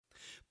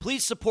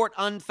Please support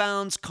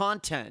Unfound's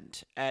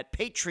content at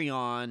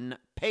Patreon,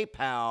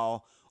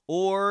 PayPal,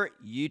 or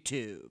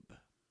YouTube.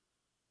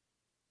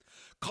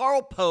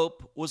 Carl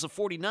Pope was a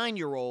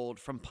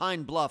 49-year-old from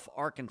Pine Bluff,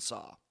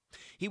 Arkansas.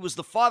 He was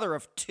the father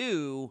of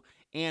two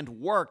and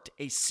worked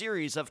a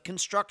series of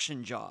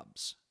construction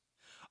jobs.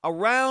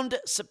 Around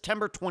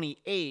September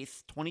 28,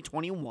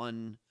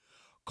 2021,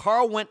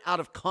 Carl went out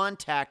of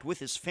contact with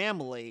his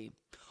family,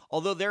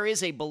 although there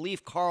is a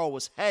belief Carl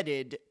was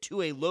headed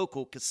to a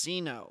local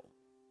casino.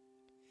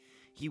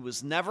 He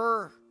was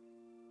never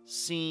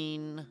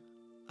seen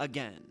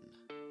again.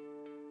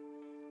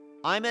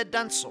 I'm Ed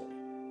Denzel,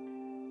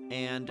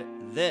 and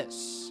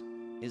this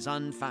is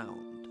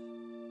Unfound.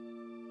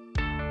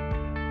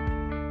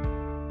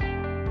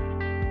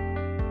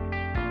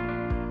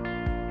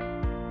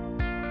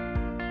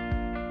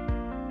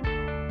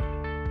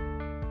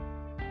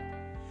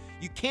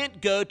 You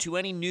can't go to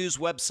any news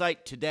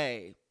website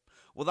today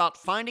without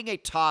finding a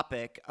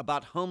topic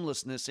about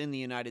homelessness in the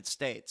United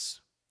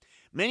States.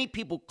 Many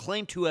people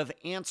claim to have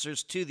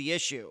answers to the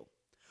issue,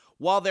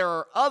 while there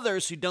are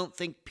others who don't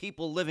think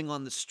people living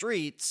on the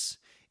streets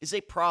is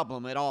a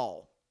problem at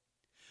all.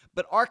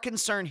 But our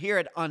concern here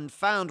at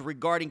Unfound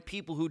regarding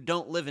people who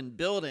don't live in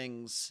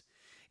buildings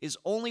is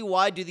only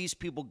why do these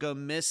people go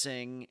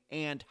missing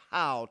and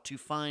how to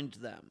find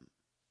them.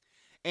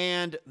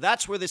 And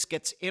that's where this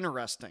gets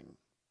interesting.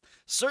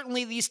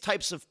 Certainly, these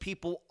types of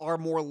people are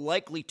more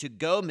likely to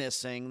go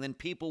missing than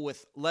people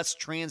with less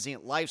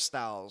transient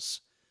lifestyles,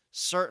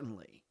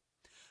 certainly.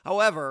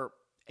 However,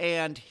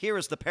 and here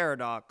is the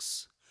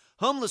paradox,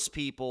 homeless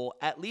people,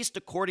 at least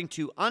according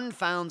to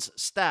Unfound's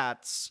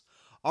stats,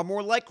 are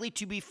more likely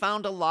to be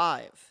found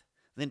alive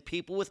than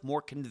people with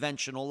more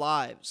conventional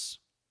lives.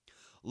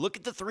 Look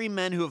at the three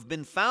men who have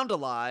been found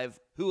alive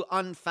who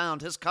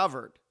Unfound has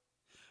covered: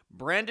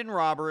 Brandon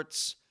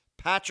Roberts,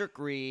 Patrick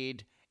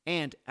Reed,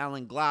 and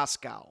Alan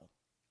Glasgow,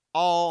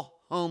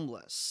 all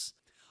homeless.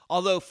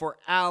 Although for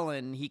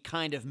Alan, he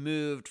kind of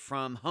moved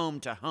from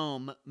home to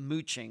home,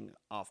 mooching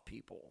off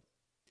people.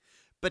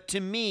 But to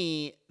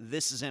me,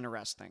 this is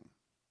interesting.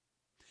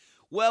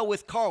 Well,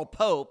 with Carl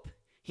Pope,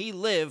 he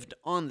lived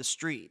on the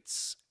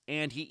streets,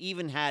 and he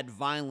even had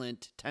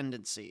violent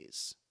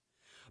tendencies.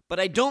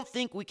 But I don't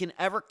think we can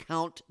ever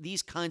count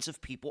these kinds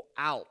of people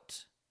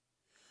out.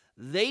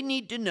 They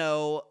need to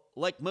know,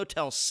 like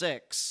Motel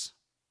 6,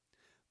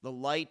 the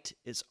light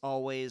is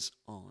always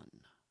on.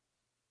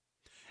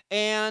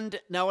 And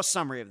now a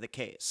summary of the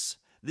case.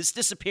 This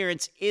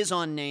disappearance is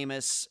on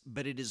NamUs,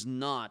 but it is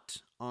not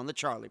on the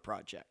Charley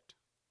Project.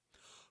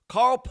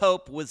 Carl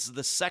Pope was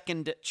the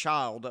second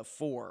child of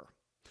four.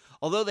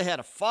 Although they had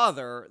a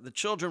father, the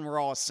children were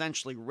all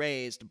essentially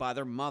raised by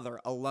their mother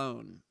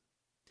alone.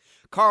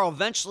 Carl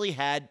eventually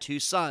had two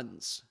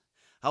sons.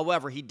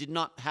 However, he did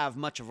not have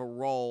much of a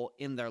role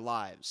in their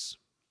lives.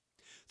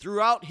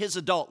 Throughout his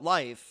adult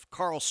life,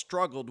 Carl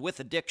struggled with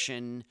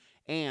addiction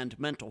and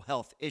mental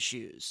health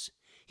issues.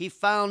 He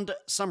found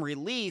some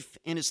relief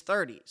in his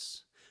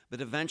 30s,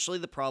 but eventually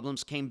the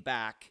problems came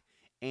back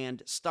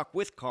and stuck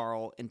with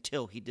Carl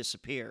until he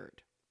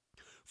disappeared.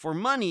 For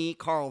money,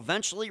 Carl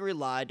eventually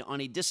relied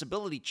on a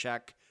disability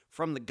check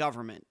from the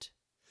government.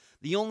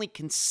 The only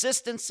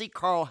consistency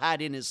Carl had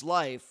in his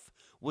life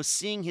was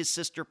seeing his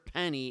sister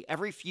Penny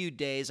every few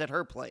days at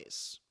her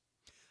place.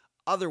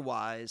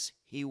 Otherwise,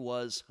 he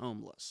was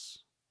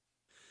homeless.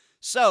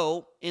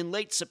 So, in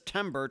late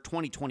September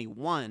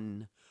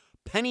 2021,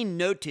 Penny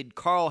noted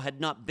Carl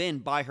had not been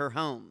by her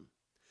home.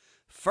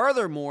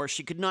 Furthermore,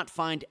 she could not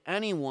find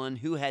anyone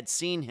who had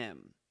seen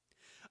him.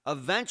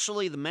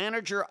 Eventually, the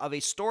manager of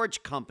a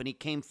storage company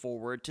came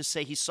forward to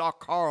say he saw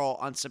Carl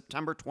on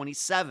September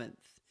 27th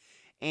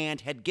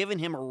and had given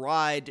him a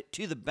ride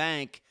to the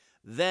bank,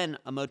 then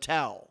a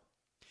motel.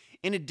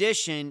 In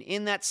addition,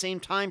 in that same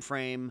time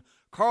frame,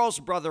 Carl's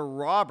brother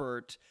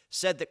Robert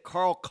said that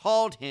Carl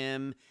called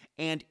him,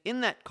 and in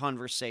that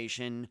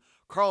conversation,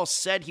 Carl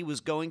said he was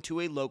going to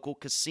a local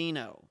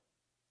casino.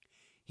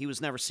 He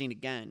was never seen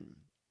again.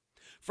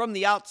 From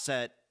the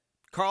outset,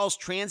 Carl's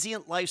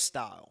transient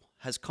lifestyle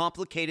has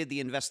complicated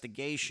the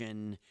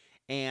investigation,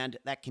 and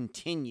that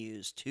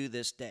continues to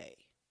this day.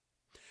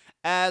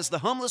 As the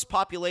homeless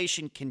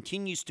population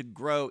continues to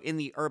grow in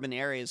the urban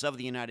areas of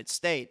the United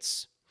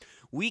States,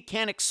 we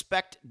can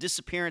expect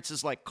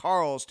disappearances like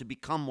Carl's to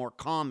become more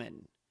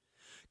common.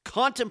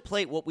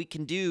 Contemplate what we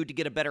can do to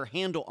get a better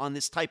handle on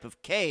this type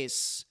of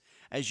case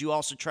as you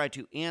also try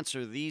to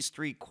answer these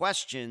three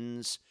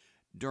questions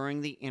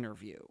during the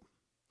interview.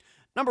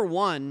 Number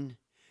one,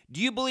 do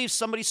you believe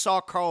somebody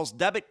saw Carl's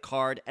debit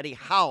card at a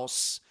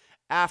house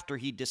after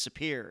he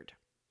disappeared?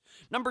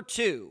 Number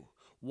two,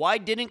 why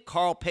didn't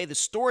Carl pay the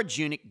storage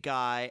unit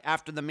guy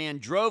after the man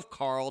drove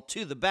Carl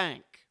to the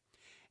bank?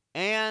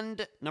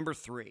 And number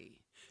three,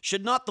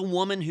 should not the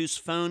woman whose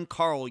phone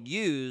Carl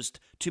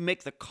used to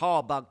make the call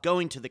about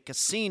going to the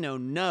casino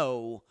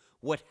know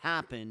what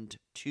happened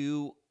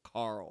to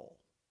Carl?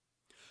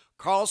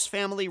 Carl's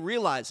family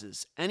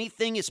realizes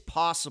anything is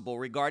possible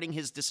regarding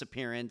his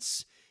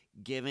disappearance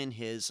given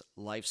his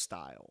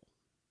lifestyle.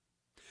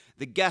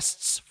 The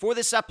guests for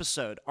this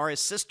episode are his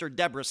sister,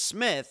 Deborah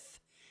Smith,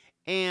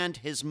 and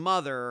his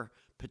mother,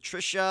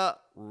 Patricia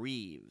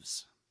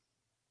Reeves.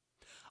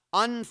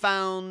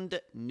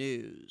 Unfound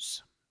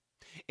news.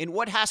 In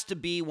what has to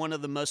be one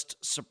of the most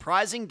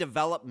surprising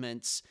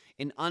developments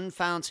in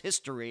Unfound's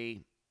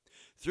history,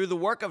 through the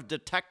work of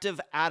Detective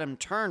Adam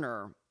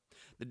Turner,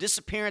 the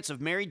disappearance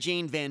of Mary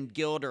Jane Van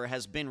Gilder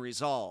has been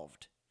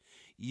resolved.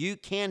 You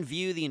can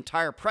view the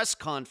entire press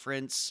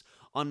conference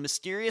on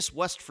Mysterious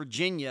West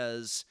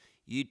Virginia's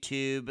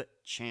YouTube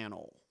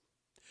channel.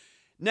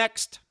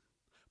 Next,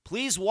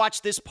 please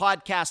watch this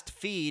podcast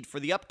feed for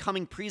the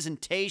upcoming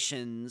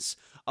presentations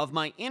of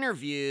my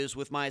interviews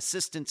with my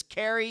assistants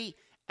Carrie,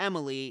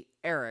 Emily,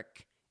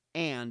 Eric,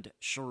 and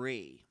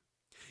Cherie.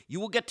 You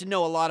will get to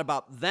know a lot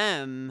about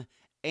them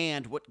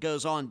and what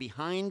goes on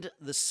behind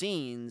the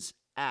scenes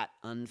at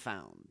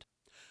Unfound.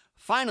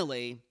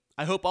 Finally,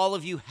 I hope all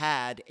of you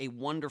had a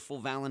wonderful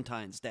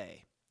Valentine's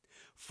Day.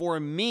 For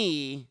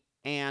me,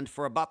 and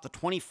for about the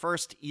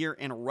 21st year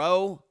in a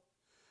row,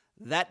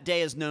 that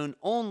day is known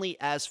only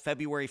as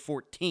February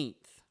 14th.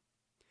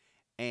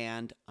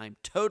 And I'm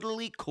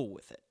totally cool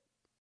with it.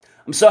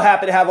 I'm so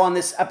happy to have on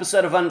this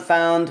episode of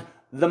Unfound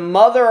the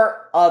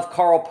mother of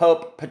Carl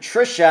Pope,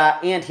 Patricia,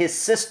 and his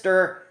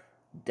sister,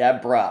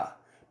 Deborah.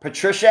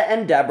 Patricia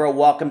and Deborah,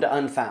 welcome to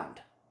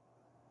Unfound.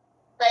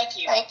 Thank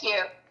you. Thank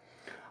you.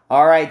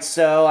 All right,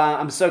 so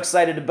I'm so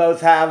excited to both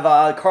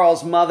have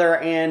Carl's mother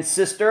and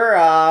sister.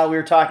 We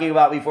were talking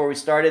about before we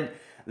started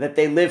that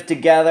they live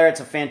together. It's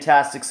a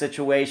fantastic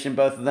situation,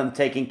 both of them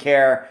taking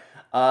care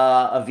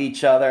of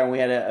each other, and we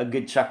had a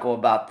good chuckle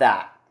about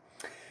that.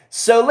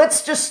 So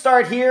let's just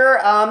start here.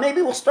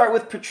 Maybe we'll start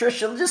with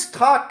Patricia. Just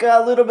talk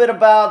a little bit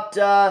about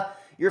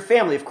your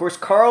family. Of course,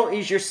 Carl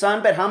is your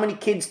son, but how many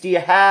kids do you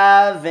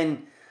have,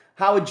 and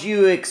how would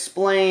you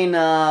explain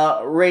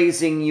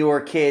raising your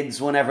kids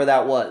whenever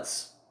that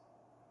was?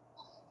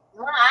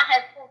 Well, I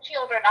had 4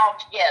 children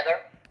altogether,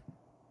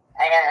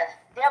 and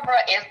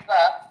Deborah is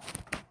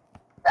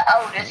the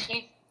oldest.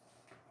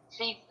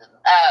 She's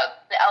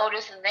the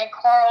oldest, and then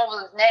Carl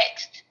was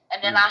next,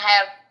 and then I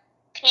have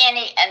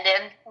Penny, and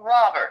then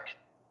Robert.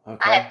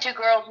 Okay. I have 2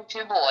 girls and 2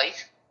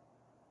 boys.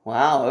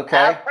 Wow.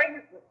 Okay.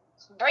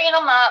 Bringing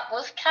them up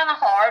was kind of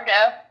hard.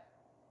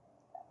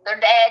 Their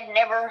dad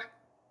never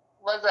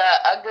was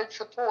a good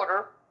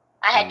supporter.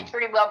 I had to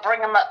pretty well bring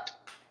them up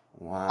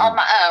on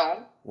my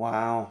own.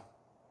 Wow.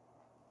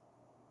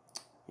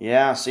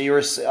 Yeah, so you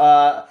were,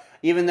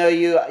 even though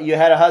you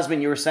had a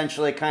husband, you were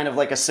essentially kind of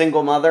like a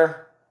single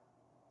mother?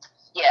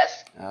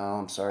 Yes. Oh,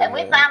 I'm sorry. And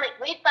we finally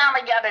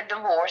got a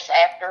divorce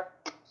after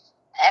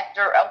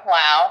a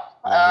while.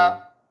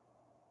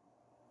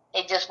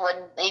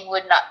 He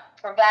would not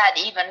provide,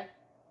 even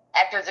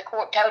after the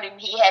court told him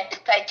he had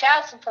to pay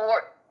child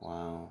support.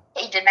 Wow.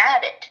 He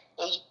denied it.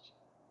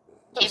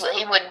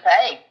 He wouldn't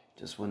pay.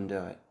 Just wouldn't do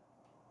it.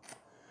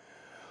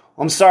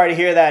 Well, I'm sorry to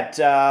hear that,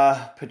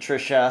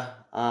 Patricia.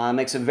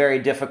 Makes it very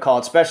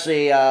difficult,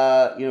 especially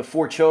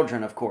 4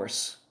 children, of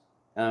course.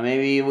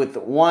 Maybe with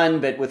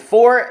 1, but with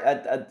 4,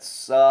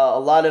 it's a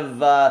lot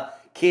of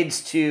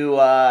kids to,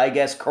 I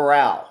guess,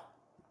 corral.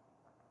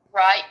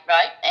 Right.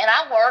 And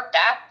I worked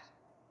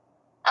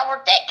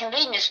at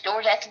convenience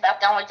stores. That's about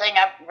the only thing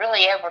I've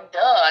really ever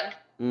done.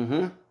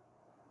 Mm-hmm.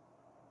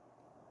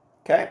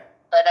 Okay.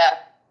 But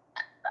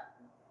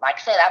like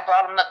I said, I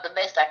brought them up the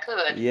best I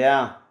could.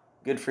 Yeah.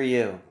 Good for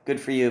you. Good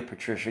for you,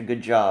 Patricia.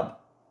 Good job.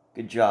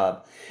 Good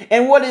job.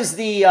 And what is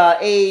the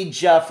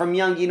age from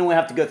young? You know, we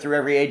have to go through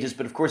every ages,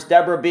 but of course,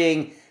 Deborah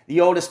being the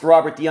oldest,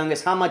 Robert the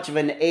youngest, how much of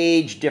an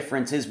age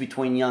difference is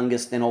between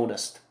youngest and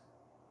oldest?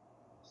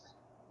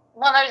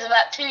 Well, there's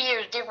about 2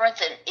 years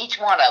difference in each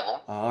one of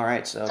them. All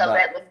right. So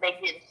that would make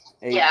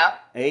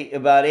it,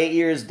 about 8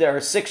 years, or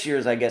 6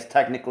 years, I guess,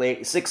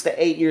 technically. 6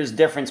 to 8 years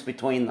difference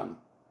between them.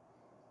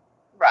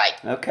 Right.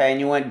 Okay, and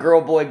you went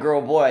girl, boy,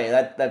 girl, boy.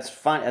 That's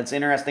fun. That's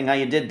interesting how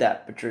you did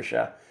that,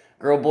 Patricia.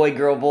 Girl, boy,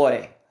 girl,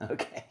 boy.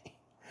 Okay,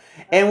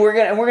 and we're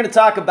gonna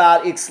talk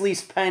about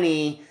Ixlise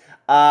Penny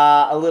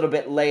a little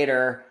bit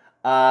later.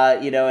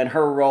 And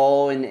her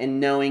role in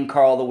knowing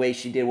Carl the way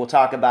she did. We'll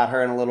talk about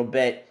her in a little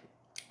bit.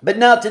 But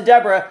now to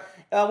Deborah.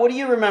 What do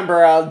you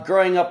remember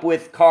growing up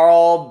with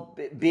Carl,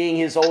 being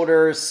his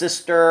older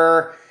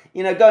sister?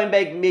 Going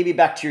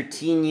back to your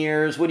teen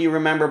years. What do you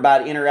remember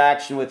about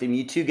interaction with him?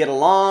 You two get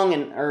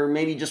along, or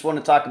maybe you just want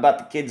to talk about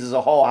the kids as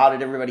a whole. How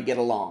did everybody get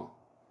along?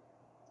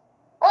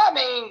 Well, I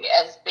mean,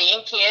 as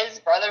being kids,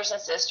 brothers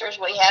and sisters,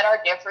 we had our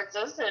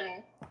differences,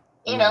 and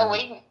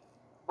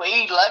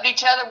we loved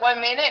each other one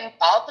minute and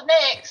fought the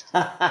next.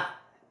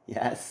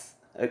 Yes.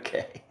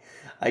 Okay.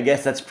 I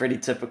guess that's pretty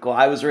typical.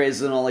 I was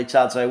raised an only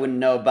child, so I wouldn't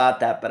know about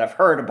that, but I've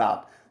heard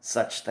about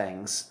such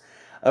things.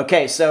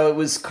 Okay, so it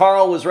was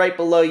Carl was right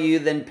below you,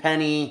 then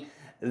Penny,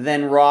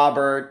 then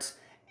Robert.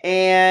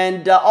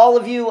 And all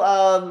of you,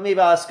 maybe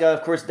I'll ask,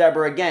 of course,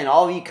 Deborah again,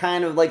 all of you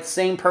kind of like the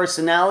same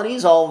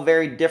personalities, all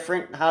very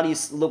different. How do you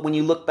look, when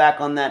you look back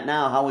on that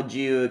now, how would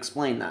you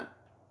explain that?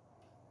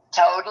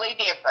 Totally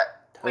different.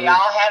 We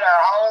all had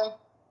our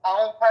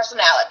own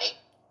personality.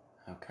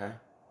 Okay.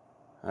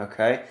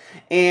 Okay.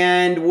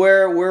 And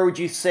where would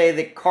you say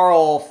that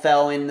Carl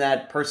fell in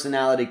that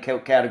personality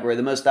category?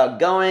 The most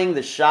outgoing,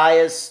 the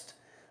shyest,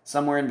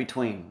 somewhere in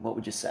between? What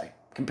would you say?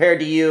 Compared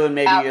to you and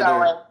maybe Outgoing.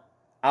 other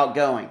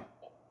outgoing.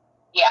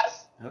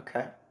 Yes.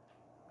 Okay.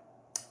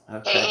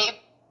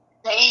 Okay.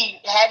 He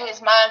had his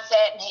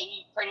mindset, and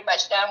he pretty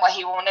much done what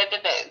he wanted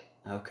to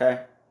do. Okay.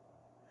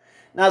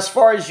 Now, as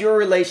far as your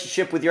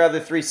relationship with your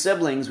other three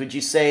siblings, would you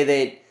say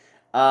that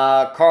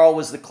Carl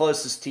was the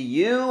closest to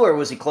you, or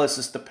was he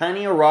closest to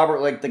Penny or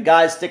Robert? Like the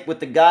guys stick with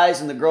the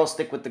guys and the girls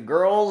stick with the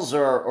girls,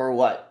 or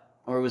what?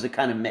 Or was it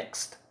kind of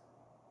mixed?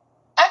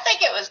 I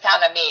think it was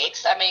kind of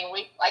mixed. I mean,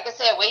 like I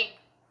said, we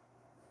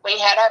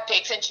had our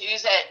picks and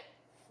choose at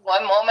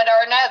one moment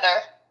or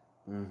another.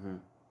 Mm-hmm.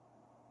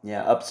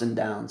 Yeah, ups and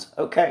downs.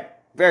 Okay,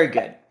 very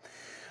good.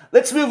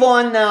 Let's move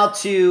on now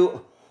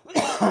to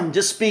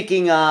just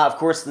speaking. Of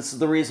course, this is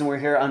the reason we're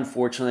here,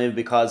 unfortunately,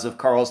 because of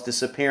Carl's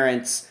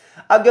disappearance.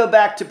 I'll go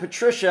back to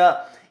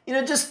Patricia.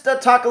 Just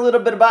talk a little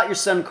bit about your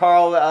son,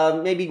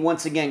 Carl. Maybe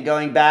once again,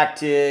 going back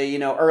to,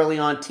 early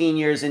on teen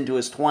years into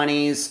his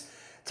 20s.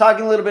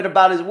 Talking a little bit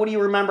about what do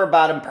you remember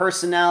about him,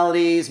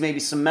 personalities, maybe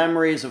some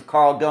memories of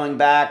Carl going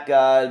back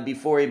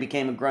before he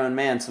became a grown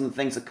man, some of the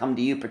things that come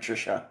to you,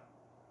 Patricia.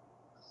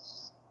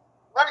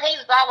 Well, he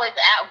was always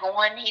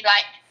outgoing. He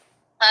liked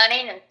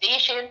hunting and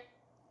fishing.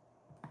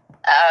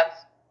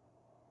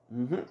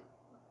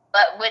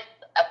 But with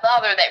a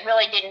father that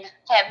really didn't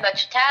have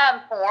much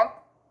time for him,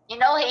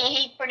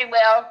 he pretty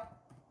well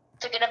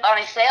took it upon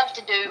himself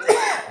to do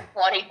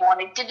what he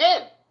wanted to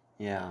do.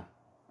 Yeah.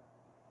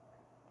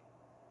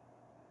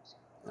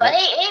 But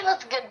he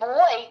was a good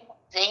boy.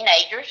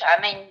 Teenagers,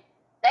 I mean,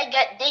 did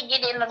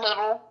get in a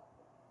little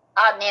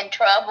odd in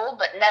trouble,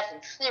 but nothing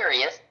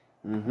serious.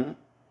 Mm-hmm.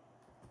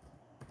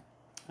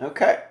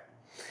 Okay.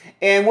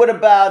 And what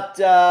about,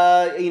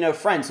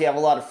 friends? Do you have a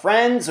lot of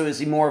friends, or is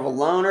he more of a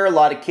loner? A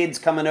lot of kids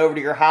coming over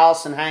to your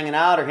house and hanging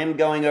out, or him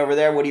going over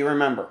there? What do you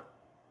remember?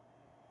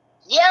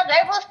 Yeah,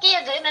 there was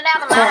kids in and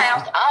out of my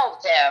house all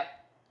the time.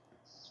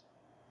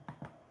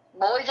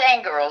 Boys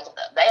and girls.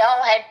 They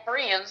all had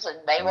friends, and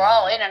they were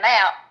all in and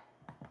out.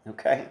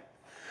 Okay.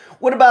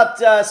 What about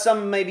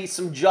maybe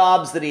some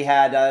jobs that he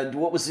had?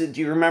 What was it?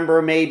 Do you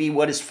remember maybe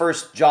what his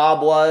first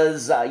job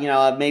was?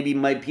 Maybe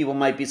people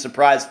might be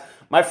surprised.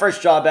 My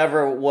first job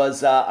ever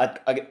was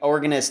an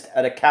organist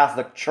at a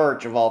Catholic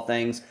church, of all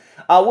things.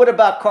 What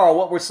about Carl?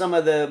 What were some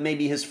of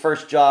maybe his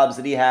first jobs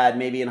that he had,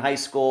 maybe in high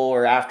school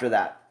or after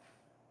that?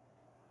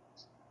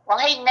 Well,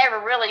 he never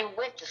really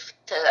went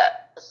to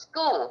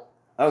school.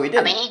 Oh, he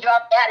didn't? I mean, he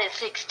dropped out at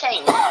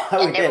 16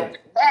 and never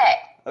went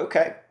back.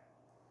 Okay.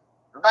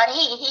 But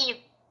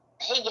he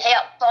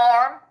helped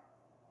farm.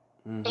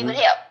 Mm-hmm. He would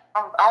help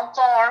on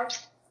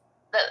farms.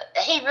 But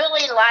he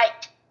really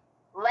liked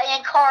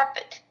laying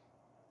carpet.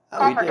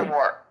 Carpenter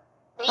work.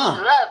 He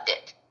loved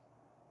it.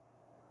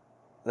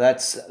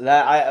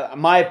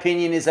 My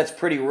opinion is that's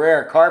pretty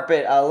rare.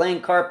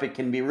 Laying carpet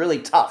can be really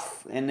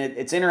tough, and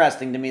it's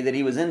interesting to me that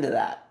he was into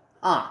that.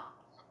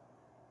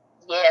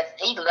 Yes,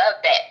 he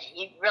loved that.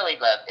 He really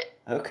loved it.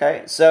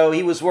 Okay, so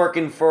he was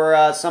working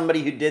for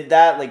somebody who did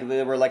that, like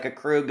they were like a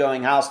crew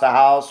going house to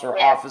house or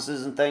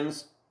offices and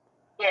things?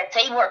 Yes,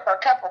 he worked for a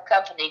couple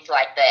companies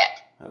like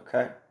that.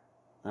 Okay.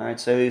 All right,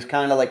 so he was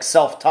kind of like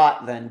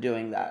self-taught then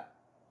doing that.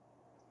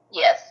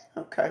 Yes.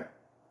 Okay.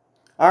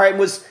 All right,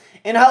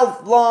 and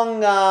how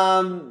long,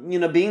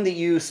 being that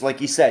you,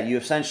 like you said, you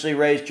essentially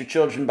raised your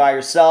children by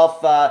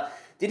yourself,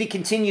 did he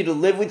continue to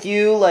live with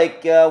you,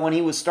 like when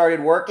he started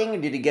working, or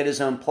did he get his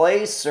own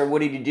place, or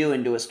what did he do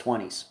into his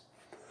 20s?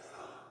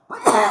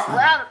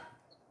 Well,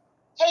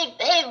 he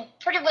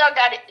pretty well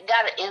got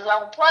his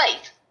own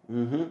place.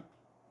 Mm-hmm.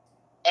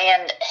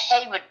 And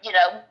he would,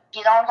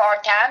 get on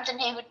hard times,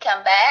 and he would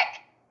come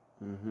back,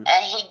 and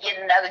he'd get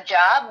another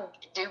job,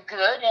 do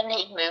good, and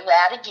he'd move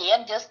out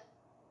again, just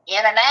in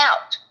and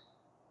out.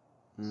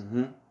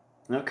 Mm-hmm.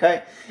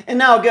 Okay. And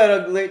now I'll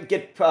go to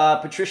get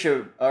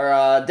Patricia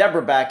or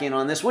Deborah back in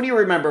on this. What do you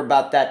remember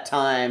about that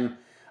time,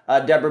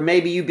 Deborah?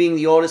 Maybe you being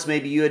the oldest,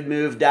 maybe you had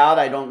moved out.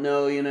 I don't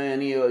know,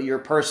 any of your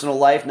personal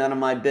life, none of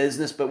my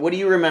business. But what do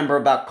you remember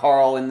about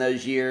Carl in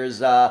those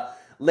years,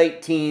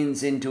 late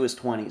teens into his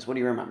 20s? What do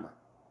you remember?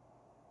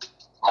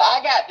 Well,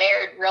 I got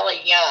married really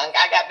young.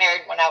 I got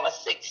married when I was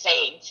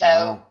 16,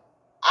 so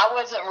I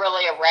wasn't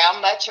really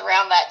around much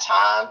around that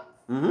time.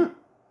 Mm-hmm.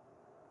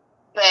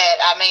 But,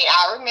 I mean,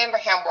 I remember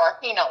him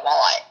working a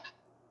lot.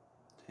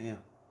 Yeah.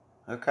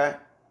 Okay.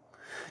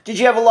 Did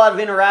you have a lot of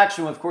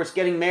interaction with, of course,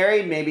 getting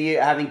married, maybe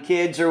having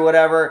kids or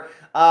whatever?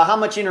 How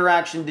much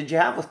interaction did you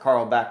have with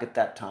Carl back at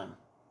that time?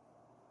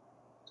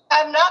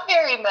 Not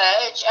very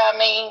much. I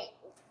mean,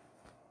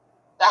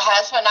 the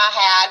husband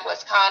I had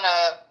was kind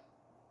of,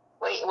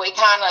 we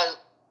kind of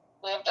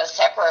lived a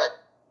separate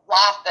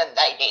life than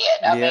they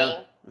did. I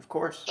mean, of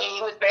course.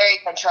 He was very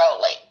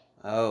controlling.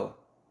 Oh.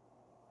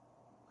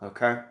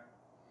 Okay.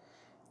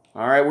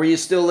 All right. Were you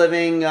still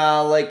living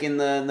like in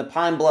the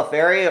Pine Bluff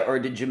area, or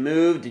did you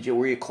move?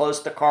 Were you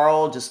close to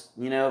Carl, just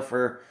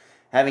for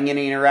having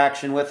any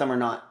interaction with him or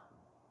not?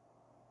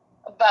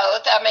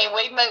 both. I mean,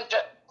 we moved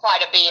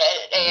quite a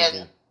bit,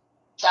 and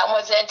some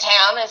was in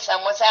town and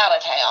some was out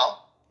of town.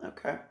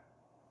 Okay.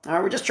 All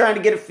right, we're just trying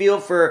to get a feel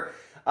for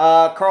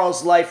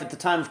Carl's life at the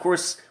time. Of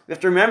course, we have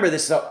to remember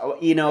this,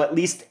 at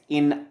least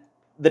in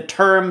the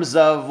terms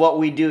of what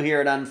we do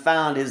here at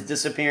Unfound, his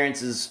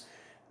disappearance is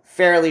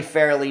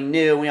fairly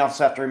new. We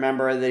also have to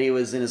remember that he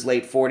was in his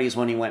late 40s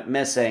when he went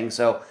missing.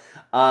 So,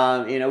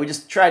 we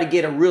just try to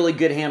get a really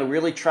good handle,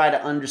 really try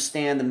to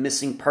understand the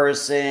missing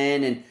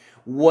person and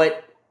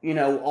what,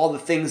 all the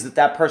things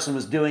that person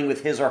was doing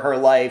with his or her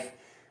life.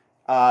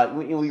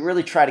 We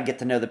really try to get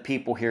to know the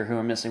people here who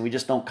are missing. We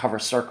just don't cover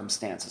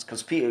circumstances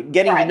because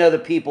getting to know the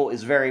people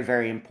is very,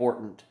 very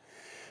important.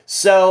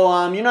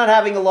 So you're not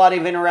having a lot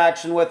of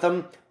interaction with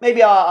them.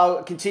 Maybe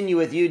I'll continue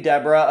with you,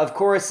 Deborah. Of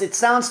course, it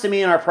sounds to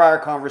me in our prior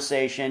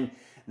conversation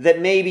that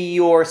maybe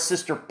your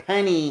sister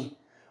Penny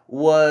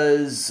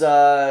was,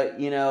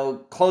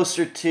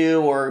 closer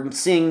to or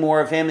seeing more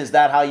of him. Is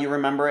that how you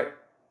remember it?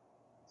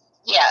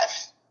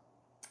 Yes.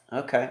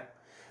 Okay.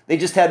 They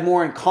just had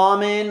more in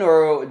common,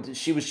 or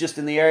she was just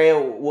in the area?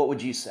 What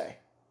would you say?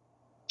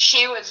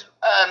 She was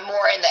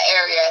more in the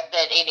area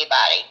than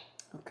anybody.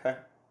 Okay.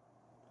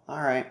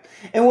 All right.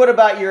 And what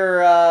about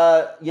your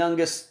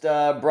youngest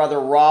brother,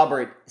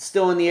 Robert?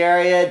 Still in the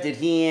area? Did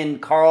he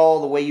and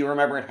Carl, the way you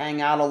remember it,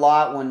 hang out a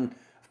lot when,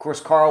 of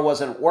course, Carl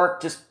wasn't at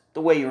work? Just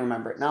the way you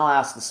remember it. And I'll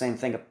ask the same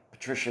thing of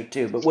Patricia,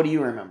 too. But what do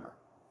you remember?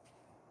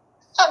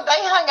 They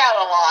hung out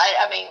a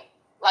lot. I mean,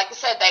 like I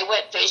said, they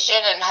went fishing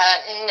and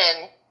hunting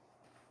and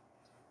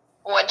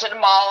went to the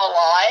mall a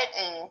lot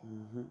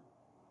and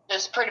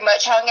just pretty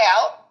much hung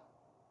out.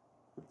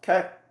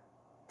 Okay.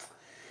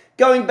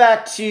 Going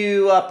back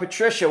to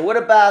Patricia, what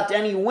about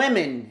any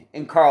women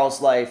in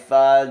Carl's life?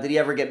 Did he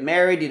ever get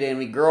married? Did he have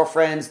any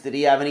girlfriends? Did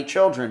he have any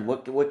children?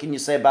 What can you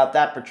say about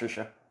that,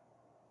 Patricia?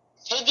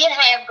 He did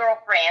have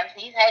girlfriends.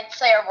 He's had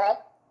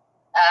several.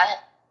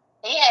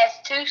 He has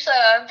 2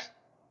 sons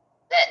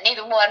that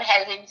neither one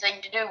has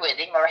anything to do with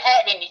him or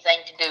had anything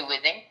to do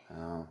with him.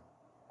 Oh.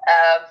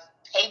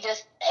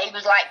 He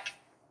was like,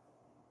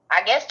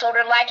 I guess sort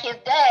of like his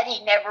dad.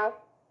 He never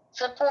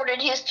supported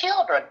his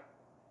children.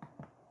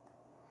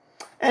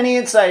 Any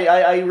insight?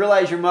 I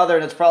realize your mother,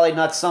 and it's probably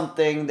not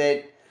something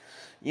that,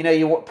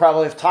 you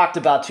probably have talked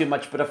about too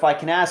much, but if I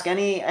can ask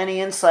any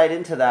insight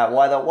into that,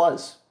 why that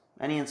was?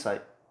 Any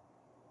insight?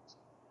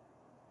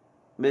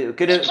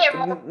 Could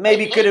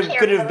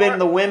have been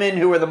the women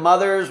who were the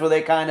mothers. Were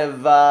they kind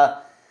of,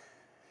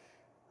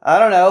 I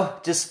don't know,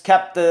 just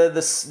kept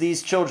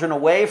these children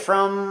away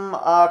from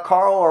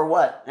Carl, or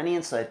what? Any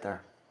insight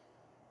there?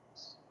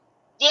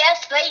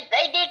 Yes,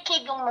 they did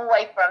keep them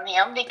away from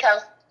him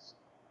because,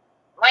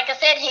 like I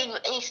said,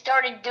 he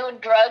started doing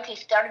drugs. He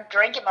started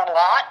drinking a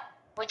lot,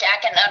 which I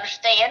can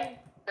understand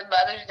the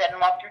mothers didn't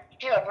want their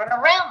children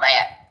around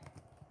that.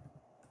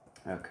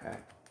 Okay.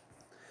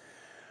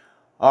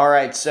 All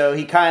right, so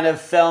he kind of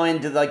fell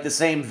into the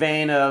same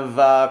vein of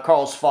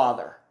Carl's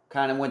father.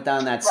 Kind of went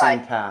down that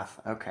same path.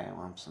 Okay,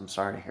 well, I'm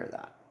sorry to hear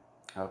that.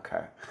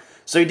 Okay.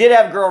 So he did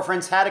have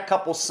girlfriends, had a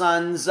couple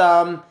sons,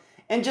 and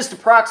just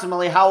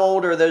approximately how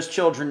old are those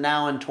children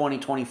now in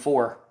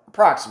 2024?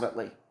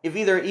 Approximately. If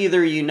either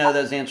you know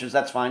those answers,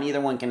 that's fine. Either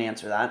one can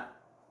answer that.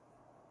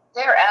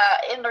 They're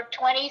in their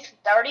 20s,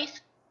 30s.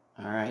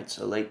 All right,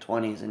 so late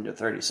 20s into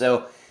 30s.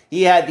 So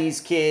he had these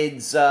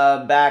kids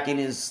back in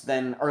his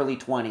then early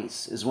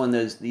 20s is when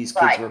these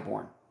kids were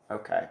born.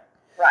 Okay.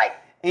 Right.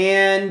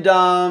 And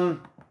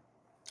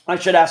I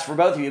should ask for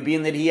both of you,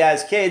 being that he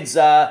has kids,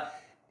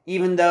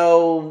 even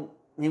though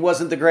he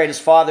wasn't the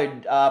greatest father,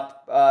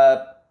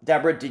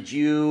 Deborah, did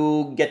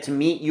you get to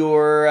meet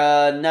your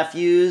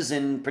nephews?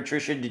 And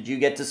Patricia, did you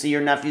get to see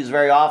your nephews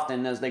very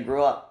often as they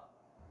grew up?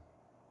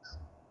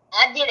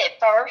 I did at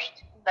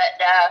first, but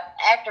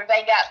after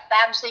they got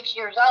 5 and 6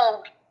 years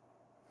old,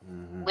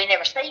 we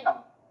never seen them.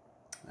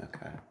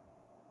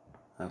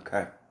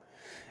 Okay.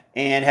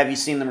 And have you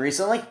seen them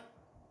recently?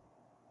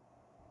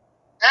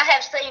 I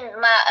have seen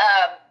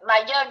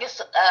my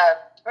youngest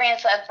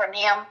grandson from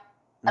him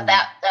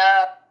about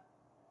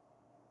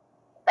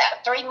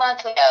 3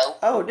 months ago.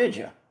 Oh, did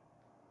you?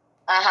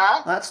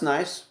 Uh-huh. That's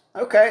nice.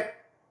 Okay.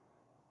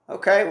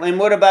 And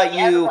what about you?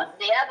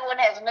 The other one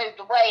has moved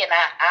away, and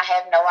I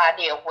have no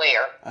idea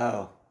where.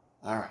 Oh,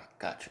 all right.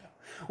 Gotcha.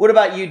 What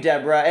about you,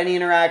 Deborah? Any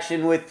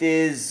interaction with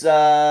his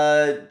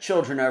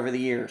children over the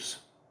years?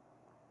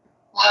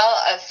 Well,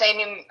 I've seen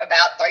him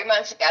about 3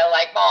 months ago,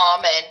 like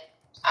Mom, and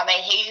I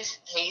mean,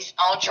 he's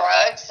on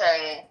drugs,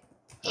 and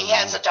he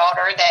has a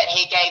daughter that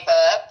he gave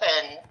up,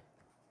 and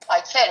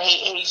like I said,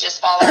 he's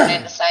just following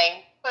in the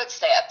same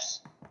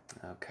footsteps.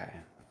 Okay.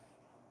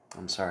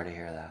 I'm sorry to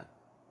hear that.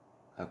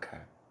 Okay.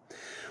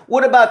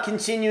 What about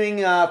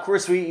continuing? Of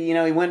course, he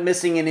went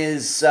missing in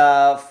his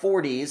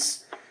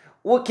 40s.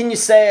 What can you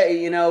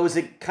say? Was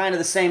it kind of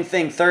the same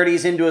thing?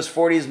 30s into his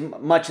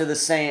 40s, much of the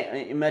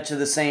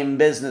same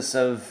business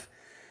of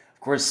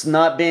course,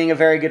 not being a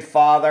very good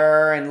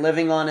father and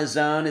living on his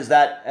own. Is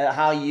that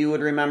how you would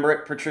remember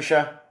it,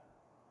 Patricia?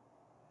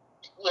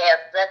 Yes,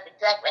 that's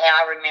exactly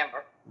how I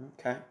remember.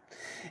 Okay.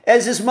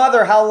 As his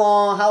mother, how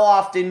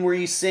often were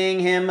you seeing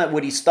him?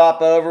 Would he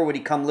stop over? Would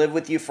he come live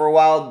with you for a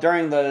while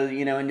during the,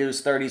 into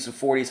his 30s or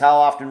 40s? How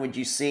often would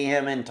you see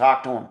him and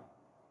talk to him?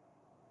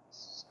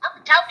 I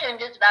would talk to him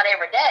just about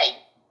every day.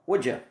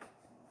 Would you?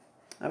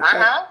 Okay.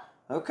 Uh-huh.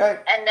 Okay.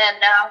 And then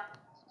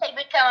he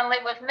would come and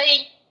live with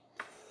me.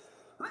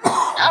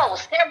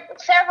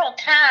 Several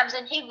times,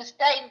 and he would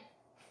stay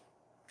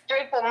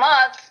 3-4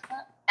 months,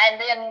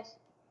 and then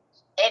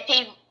if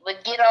he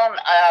would get on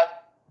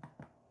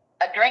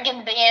a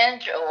drinking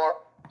binge or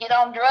get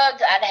on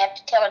drugs, I'd have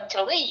to tell him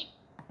to leave.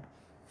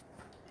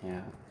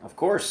 Yeah, of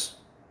course.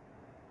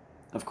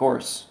 Of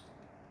course.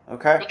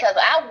 Okay. Because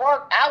I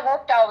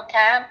worked all the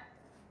time,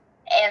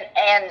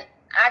 and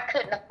I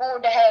couldn't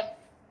afford to have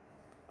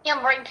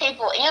him bring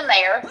people in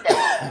there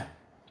that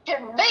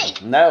shouldn't be.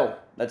 No,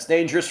 that's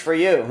dangerous for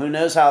you. Who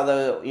knows how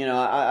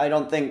I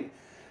don't think,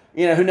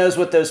 who knows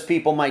what those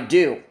people might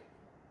do.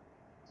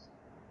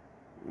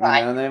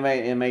 Right.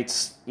 They may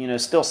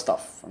steal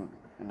stuff.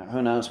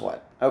 Who knows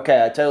what.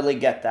 Okay, I totally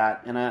get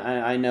that. And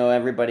I know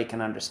everybody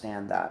can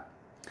understand that.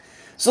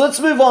 So let's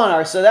move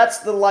on. So that's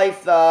the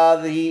life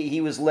that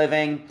he was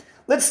living.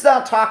 Let's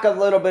now talk a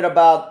little bit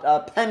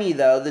about Penny,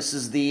 though. This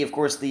is of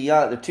course,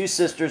 the two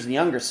sisters, the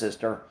younger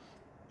sister.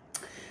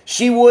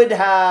 She would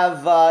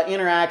have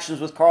interactions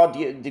with Carl.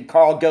 Did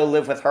Carl go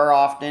live with her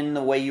often,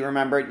 the way you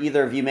remember it?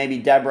 Either of you, maybe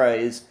Deborah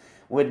is.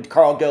 Would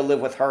Carl go live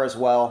with her as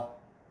well?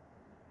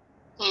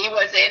 He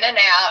was in and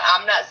out.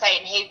 I'm not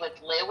saying he would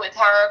live with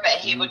her, but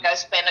he would go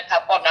spend a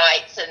couple of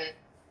nights and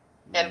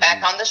then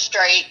back on the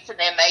streets, and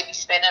then maybe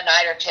spend a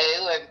night or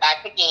two and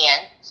back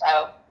again.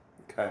 So.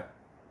 Okay.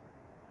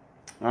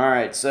 All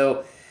right.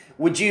 So,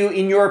 would you,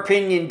 in your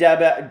opinion,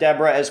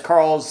 Deborah, as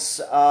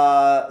Carl's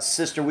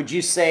sister, would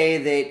you say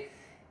that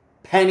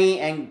Penny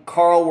and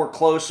Carl were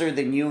closer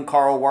than you and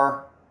Carl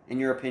were, in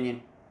your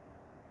opinion?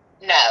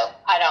 No,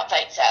 I don't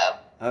think so.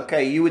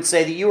 Okay. You would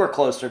say that you were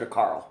closer to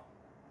Carl.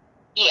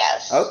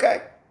 Yes.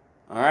 Okay.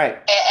 All right.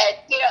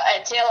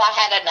 Until I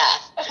had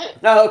enough.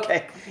 No,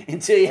 okay.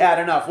 Until you had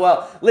enough.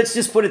 Well, let's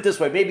just put it this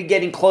way. Maybe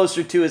getting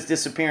closer to his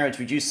disappearance,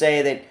 would you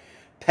say that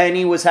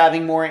Penny was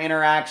having more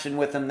interaction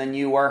with him than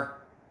you were?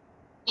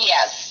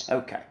 Yes.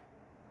 Okay.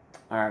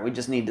 All right. We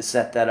just need to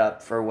set that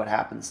up for what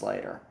happens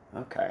later.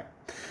 Okay.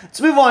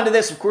 Let's move on to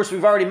this. Of course,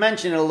 we've already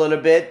mentioned it a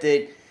little bit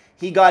that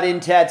he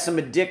had some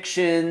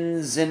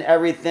addictions and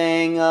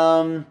everything.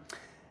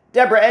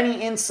 Deborah,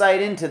 any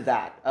insight into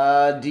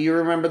that? Do you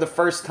remember the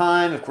first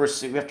time? Of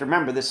course, you have to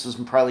remember this was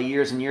probably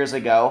years and years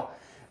ago.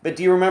 But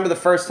do you remember the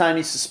first time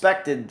you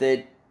suspected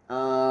that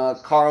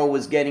Carl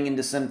was getting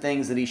into some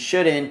things that he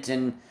shouldn't?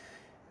 And,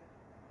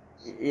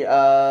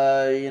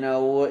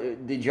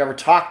 did you ever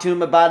talk to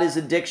him about his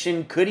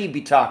addiction? Could he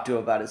be talked to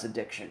about his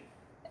addiction?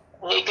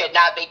 He could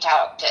not be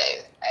talked to.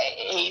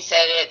 He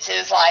said it's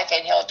his life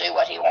and he'll do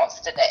what he wants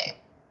to do.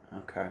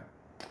 Okay.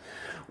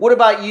 What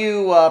about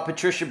you,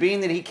 Patricia? Being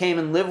that he came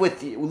and lived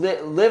with you,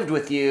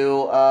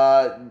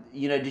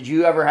 did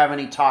you ever have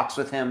any talks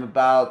with him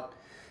about,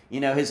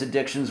 his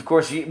addictions? Of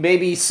course,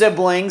 maybe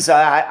siblings.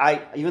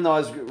 I even though I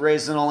was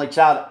raised an only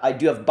child, I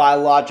do have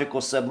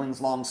biological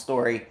siblings. Long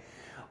story,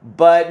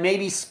 but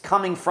maybe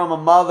coming from a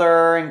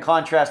mother, in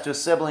contrast to a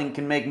sibling,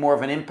 can make more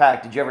of an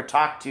impact. Did you ever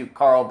talk to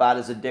Carl about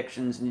his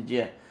addictions? And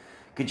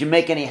could you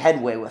make any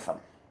headway with him?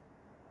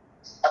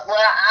 Well,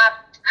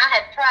 I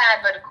had tried,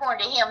 but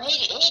according to him,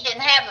 he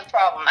didn't have the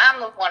problem. I'm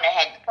the one that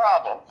had the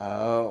problem.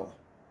 Oh.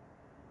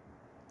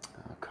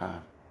 Okay.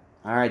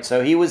 All right.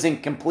 So he was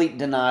in complete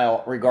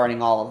denial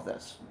regarding all of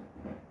this.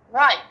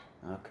 Right.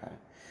 Okay.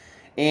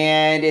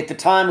 And at the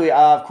time,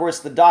 of course,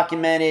 the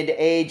documented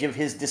age of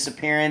his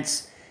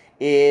disappearance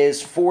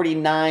is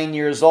 49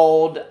 years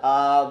old.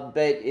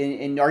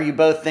 And are you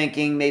both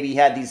thinking maybe he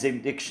had these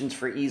addictions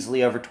for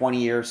easily over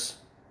 20 years?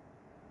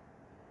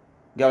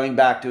 Going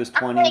back to his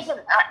 20s? I'm thinking,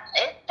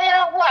 it's been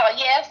a while,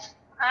 yes.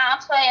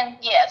 I'm saying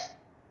yes.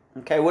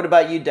 Okay, what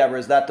about you, Deborah?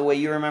 Is that the way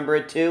you remember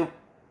it too?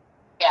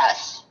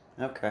 Yes.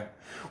 Okay.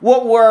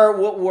 What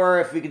were,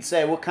 if we could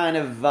say, what kind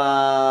of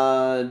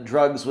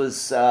drugs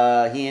was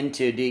he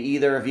into? Do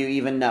either of you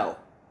even know?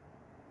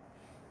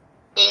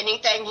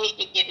 Anything he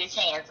could get his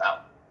hands on.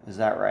 Is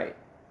that right?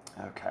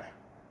 Okay.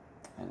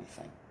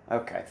 Anything.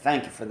 Okay,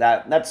 thank you for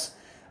that. That's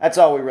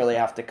all we really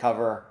have to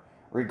cover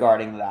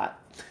regarding that.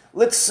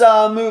 Let's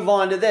move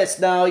on to this.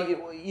 Now,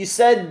 you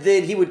said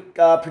that he would,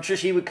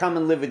 Patricia, he would come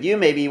and live with you.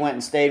 Maybe he went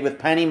and stayed with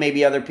Penny,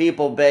 maybe other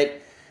people.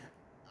 But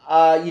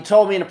you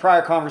told me in a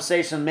prior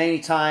conversation many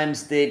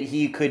times that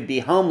he could be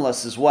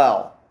homeless as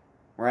well,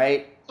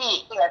 right?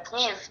 He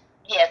was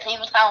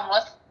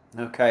homeless.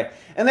 Okay.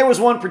 And there was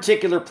one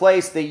particular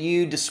place that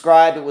you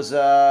described. It was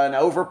an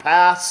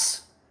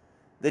overpass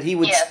that he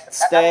would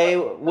stay.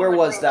 Where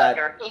was that?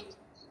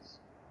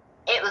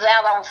 It was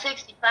out on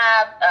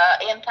 65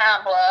 in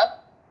Pine Bluff.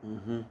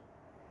 Mm-hmm.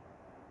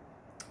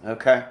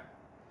 Okay.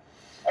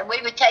 And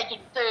we would take him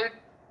food,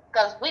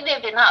 because we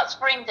lived in Hot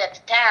Springs at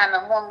the time,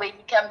 and when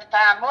we'd come to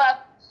Pine Bluff,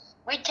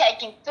 we'd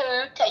take him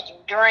food, take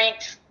him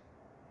drinks,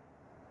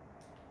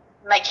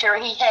 make sure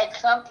he had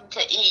something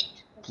to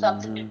eat and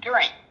something to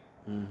drink.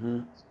 Mm-hmm.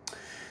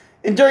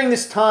 And during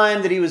this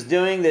time that he was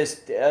doing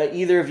this,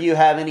 either of you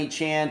have any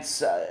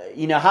chance?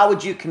 How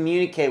would you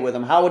communicate with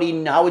him? How would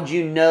he? How would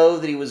you know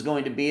that he was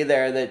going to be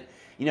there? That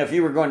if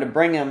you were going to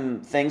bring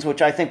him things,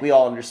 which I think we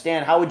all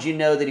understand, how would you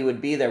know that he would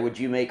be there? Would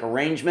you make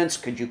arrangements?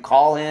 Could you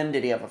call him?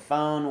 Did he have a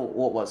phone?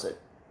 What was it?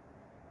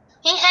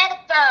 He had a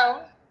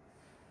phone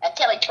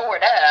until he tore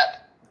it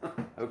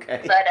up.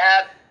 Okay. But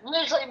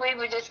usually we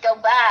would just go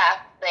by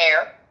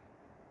there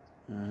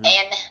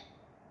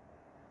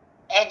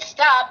and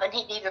stop, and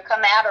he'd either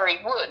come out or he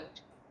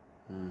wouldn't.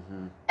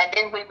 Mm-hmm. And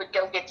then we would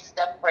go get the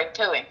stuff and bring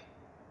to him.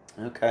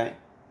 Okay.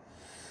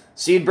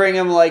 So you'd bring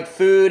him like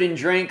food and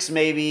drinks,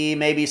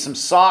 maybe some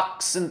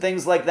socks and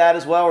things like that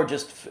as well, or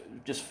just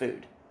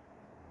food?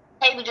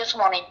 He was just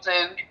wanting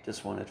food.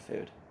 Just wanted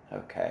food.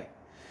 Okay.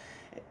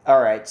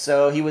 All right.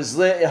 So he was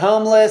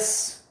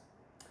homeless,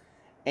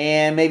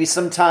 and maybe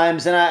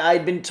sometimes, and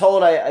I'd been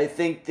told, I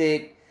think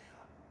that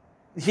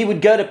he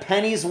would go to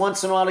Penny's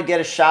once in a while to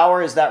get a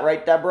shower. Is that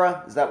right,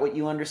 Deborah? Is that what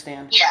you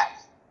understand? Yes.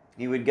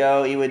 He would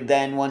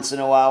then once in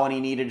a while when he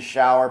needed a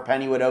shower,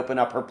 Penny would open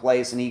up her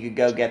place and he could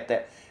go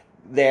get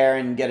there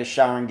and get a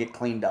shower and get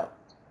cleaned up.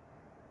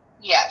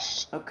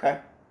 Yes. Okay.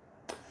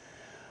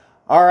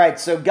 All right,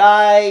 so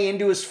guy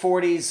into his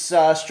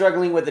 40s,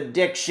 struggling with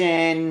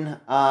addiction,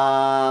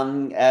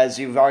 as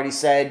you've already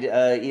said,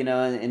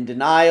 in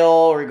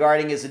denial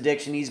regarding his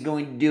addiction. He's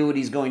going to do what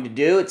he's going to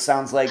do. It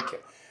sounds like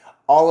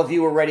all of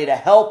you were ready to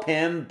help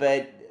him,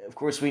 but of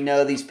course we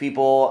know these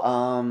people,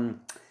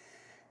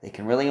 they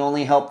can really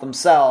only help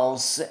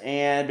themselves.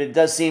 And it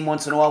does seem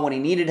once in a while when he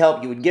needed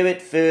help, you would give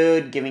it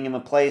food, giving him a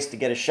place to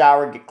get a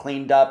shower, get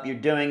cleaned up. You're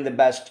doing the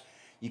best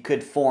you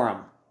could for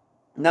him.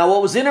 Now,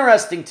 what was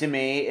interesting to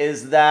me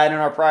is that in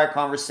our prior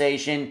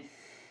conversation,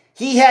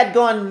 he had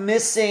gone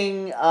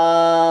missing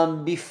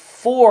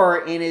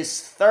before in his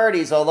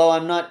 30s, although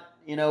I'm not,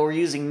 we're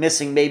using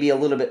missing maybe a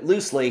little bit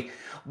loosely.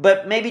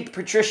 But maybe,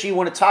 Patricia, you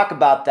want to talk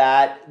about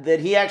that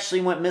he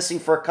actually went missing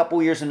for a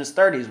couple years in his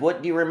 30s.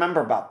 What do you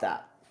remember about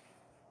that?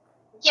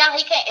 Yeah,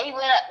 he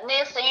went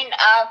missing.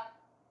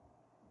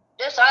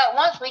 Just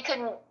once we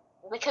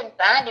couldn't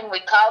find him.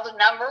 We called the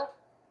number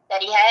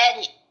that he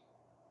had.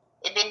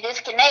 He'd been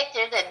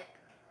disconnected, and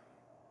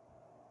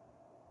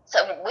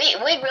so we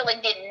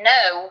really didn't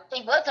know.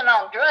 He wasn't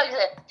on drugs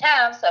at the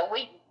time, so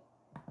we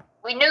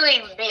knew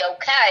he would be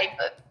okay,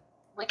 but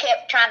we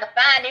kept trying to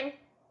find him.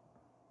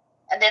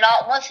 And then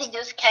once he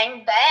just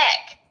came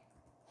back,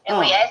 and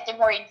we asked him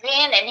where he'd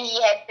been, and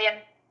he had been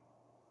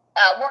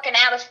working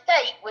out of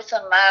state with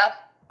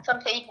some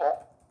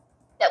people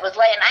that was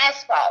laying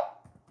asphalt.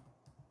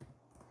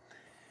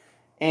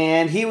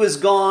 And he was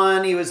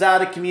gone. He was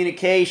out of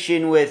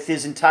communication with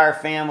his entire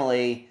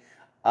family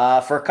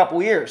for a couple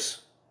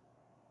years.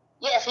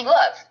 Yes, he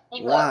was.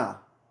 Wow.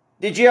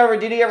 Did he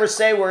ever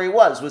say where he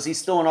was? Was he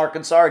still in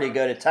Arkansas, or did he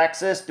go to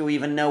Texas? Do we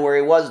even know where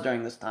he was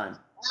during this time?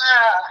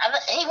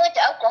 He went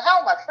to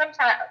Oklahoma,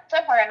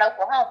 somewhere in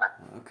Oklahoma.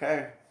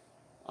 Okay.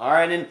 All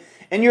right. And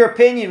in your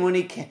opinion,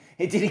 did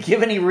he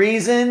give any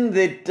reason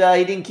that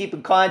he didn't keep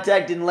in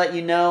contact, didn't let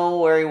you know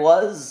where he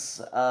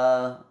was?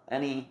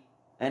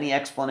 Any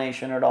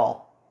explanation at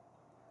all?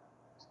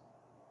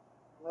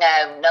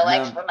 No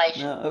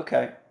explanation. No,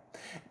 okay.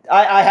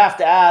 I have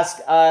to ask,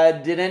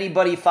 did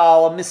anybody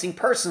file a missing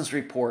persons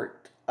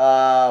report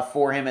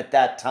for him at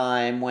that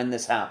time when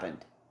this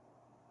happened?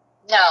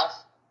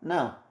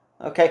 No.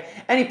 Okay.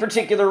 Any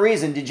particular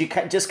reason? Did you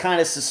just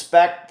kind of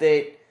suspect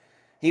that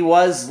he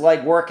was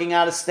like working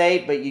out of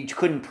state, but you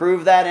couldn't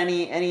prove that?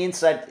 Any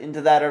insight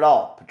into that at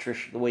all,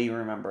 Patricia, the way you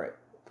remember it?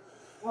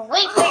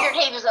 We figured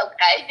he was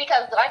okay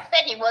because, like I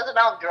said, he wasn't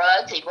on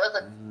drugs. He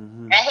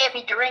wasn't a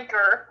heavy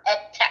drinker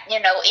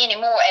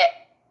anymore.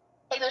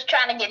 He was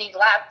trying to get his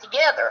life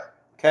together.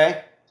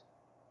 Okay.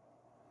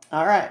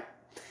 All right.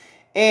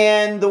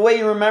 And the way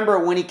you remember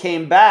it when he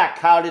came back,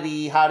 how did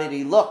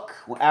he look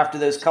after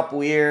those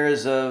couple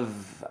years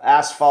of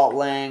asphalt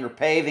laying or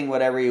paving,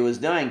 whatever he was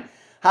doing?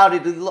 How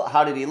did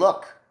he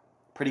look?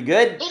 Pretty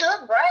good? He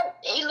looked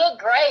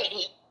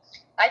great.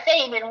 I say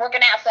he'd been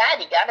working outside.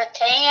 He got a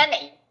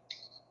tan.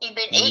 He'd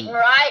been eating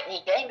right. He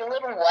gained a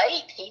little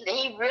weight.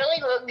 He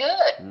really looked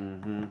good.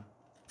 Mm-hmm.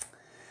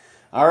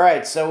 All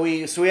right, so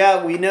we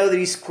know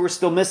that we're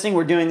still missing.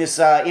 We're doing this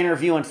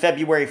interview on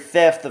February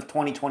 5th of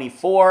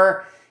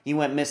 2024. He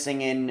went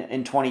missing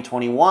in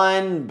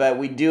 2021, but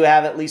we do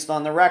have at least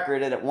on the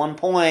record that at one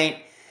point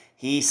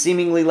he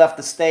seemingly left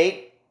the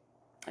state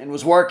and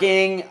was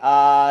working,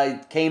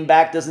 came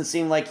back. Doesn't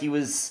seem like he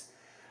was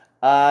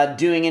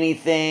doing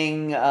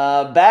anything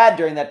bad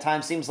during that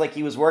time. Seems like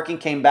he was working,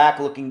 came back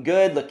looking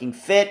good, looking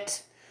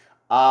fit.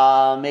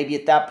 Maybe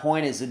at that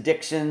point his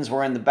addictions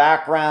were in the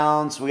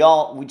background.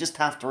 So we just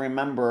have to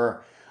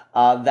remember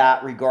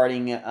that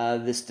regarding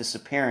this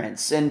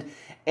disappearance.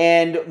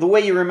 And the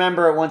way you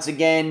remember it, once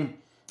again,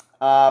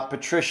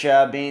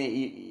 Patricia,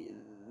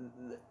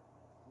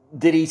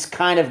 did he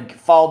kind of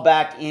fall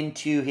back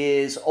into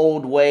his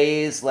old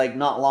ways, like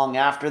not long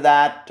after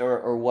that,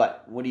 or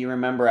what? What do you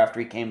remember after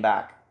he came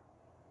back?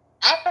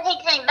 After he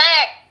came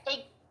back,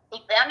 he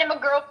found him a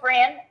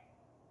girlfriend.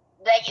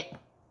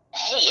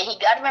 He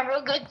got him a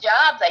real good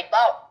job. They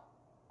bought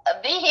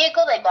a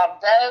vehicle. They bought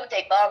a boat.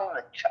 They bought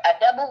him a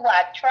double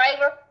wide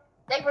trailer.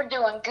 They were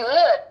doing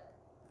good.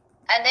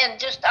 And then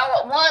just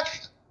all at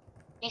once,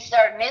 he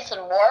started missing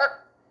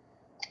work.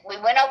 We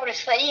went over to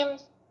see him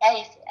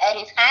at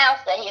his house.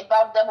 He had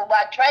bought a double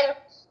wide trailer.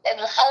 There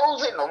was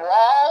holes in the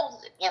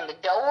walls, in the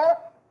door,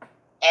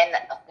 and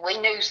we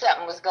knew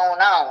something was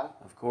going on.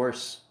 Of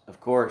course,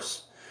 of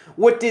course.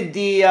 What did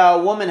the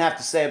woman have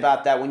to say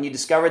about that when you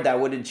discovered that?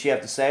 What did she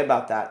have to say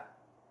about that?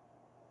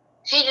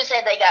 She just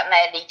said they got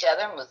mad at each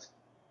other and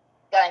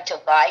got into a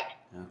fight.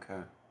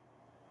 Okay.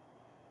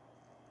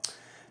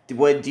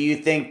 What do you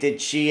think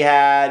that she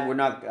had?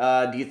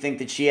 Do you think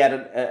that she had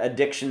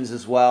addictions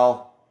as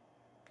well?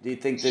 Do you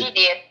think that she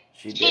did?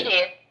 She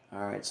did. All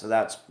right, so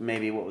that's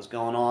maybe what was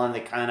going on. They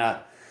kind of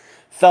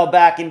fell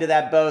back into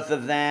that, both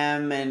of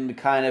them, and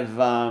kind of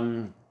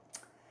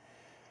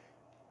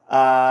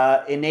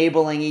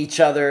enabling each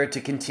other to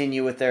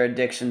continue with their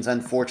addictions,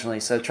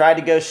 unfortunately. So tried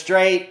to go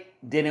straight,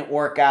 didn't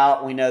work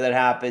out. We know that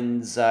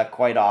happens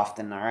quite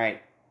often. All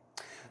right.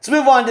 Let's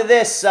move on to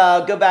this.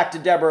 Go back to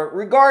Deborah.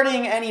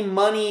 Regarding any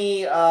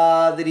money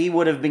that he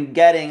would have been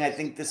getting, I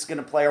think this is going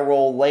to play a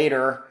role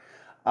later.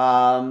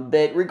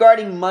 But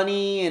regarding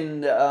money,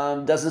 and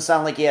doesn't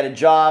sound like he had a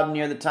job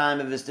near the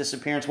time of his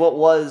disappearance. What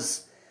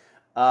was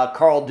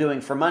Carl doing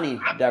for money,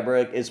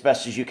 Deborah, as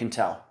best as you can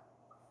tell?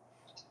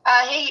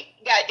 He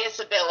got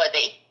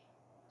disability.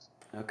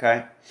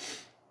 Okay.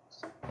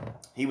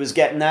 He was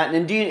getting that,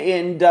 and do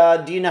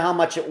you know how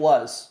much it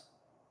was?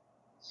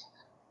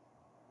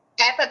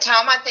 At the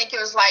time, I think it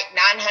was like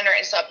 $900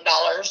 and something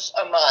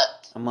a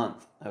month. A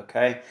month,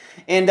 okay.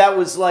 And that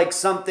was like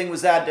something,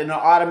 was that an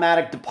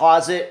automatic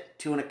deposit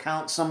to an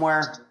account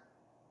somewhere?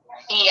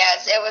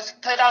 Yes, it was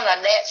put on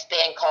a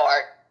NetSpend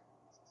card.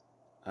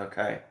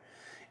 Okay.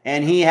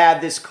 And he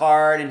had this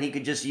card and he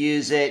could just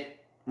use it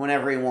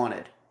whenever he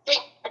wanted?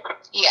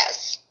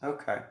 Yes.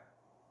 Okay.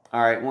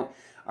 All right. Well,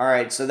 all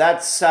right. So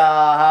that's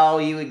how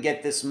you would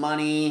get this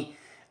money.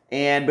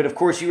 But of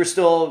course you were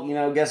still,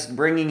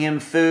 bringing him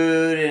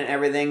food and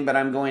everything. But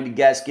I'm going to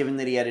guess, given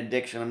that he had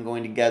addiction, I'm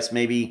going to guess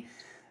maybe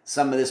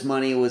some of this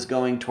money was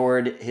going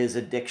toward his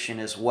addiction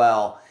as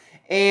well.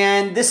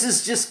 And this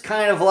is just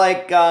kind of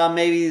like,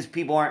 maybe these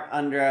people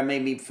aren't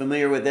maybe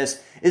familiar with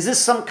this. Is this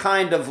some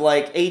kind of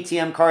like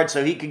ATM card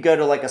so he could go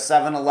to like a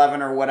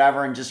 7-Eleven or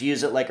whatever and just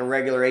use it like a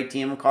regular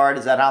ATM card?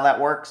 Is that how that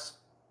works?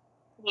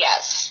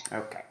 Yes.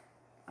 Okay.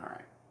 All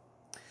right.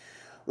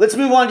 Let's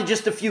move on to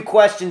just a few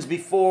questions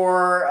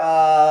before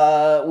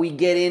we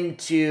get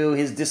into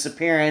his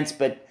disappearance.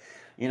 But,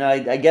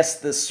 I guess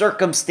the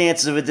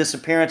circumstances of a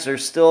disappearance are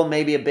still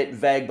maybe a bit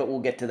vague, but we'll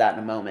get to that in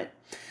a moment.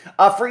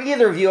 For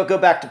either of you, I'll go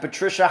back to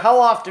Patricia. How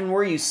often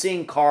were you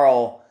seeing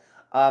Carl,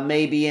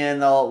 maybe in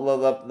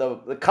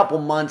the couple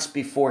months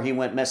before he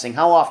went missing?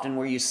 How often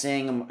were you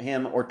seeing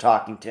him or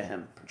talking to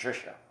him,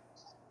 Patricia?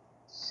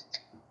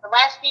 The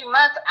last few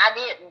months, I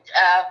didn't.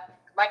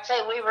 Like I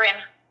say, we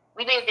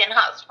lived in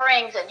Hot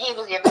Springs, and he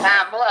was in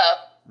Pine Bluff.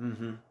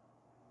 Mm-hmm.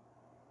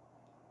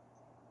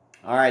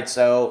 All right,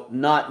 so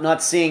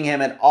not seeing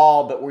him at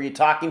all, but were you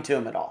talking to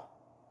him at all?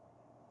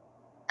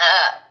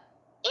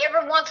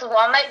 Every once in a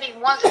while, maybe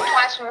once or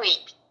twice a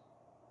week.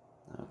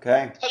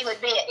 Okay. He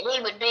would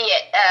be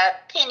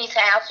at Penny's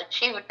house, and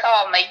she would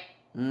call me,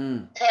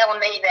 telling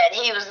me that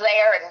he was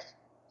there, and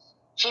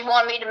she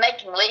wanted me to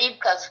make him leave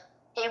because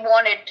he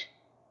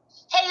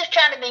was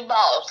trying to be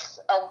boss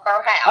of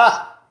her house.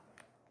 Ah,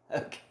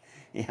 okay.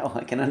 Yeah, well,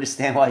 I can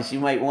understand why she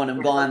might want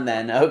him gone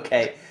then.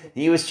 Okay.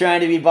 He was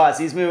trying to be boss.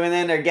 He's moving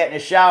in there, getting a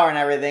shower and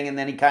everything, and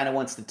then he kind of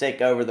wants to take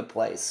over the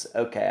place.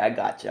 Okay, I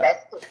gotcha.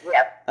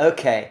 Yeah.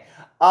 Okay.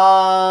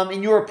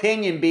 In your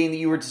opinion, being that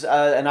you were,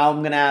 and I'm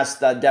going to ask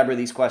Deborah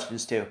these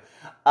questions too.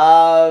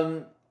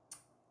 In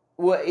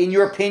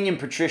your opinion,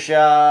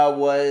 Patricia,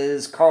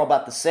 was Carl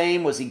about the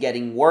same? Was he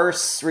getting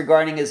worse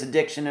regarding his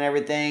addiction and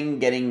everything?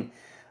 Getting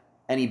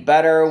any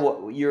better?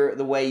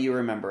 The way you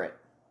remember it?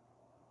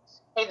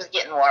 He was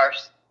getting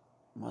worse.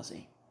 Was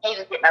he? He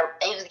was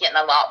getting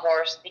a lot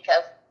worse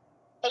because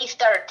he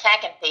started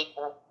attacking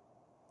people.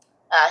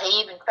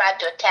 He even tried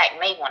to attack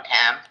me one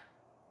time.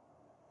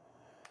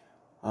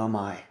 Oh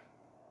my!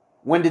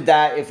 When did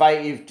that? If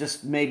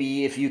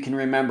you can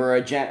remember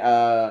a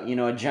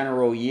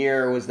general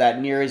year, was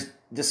that near his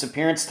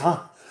disappearance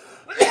time?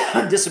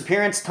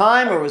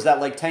 Or was that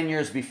like 10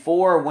 years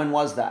before? When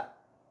was that?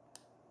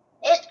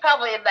 It's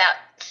probably about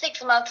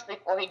 6 months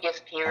before he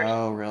disappeared.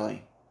 Oh,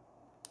 really?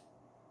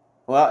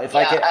 Well, if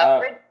I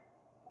could,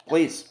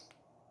 please.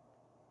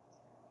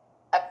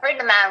 A friend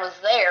of mine was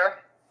there.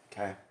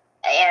 Okay.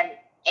 And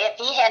if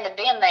he hadn't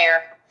been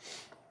there,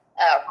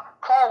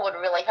 Carl would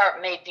really hurt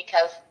me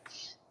because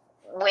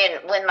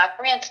when my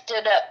friend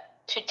stood up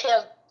to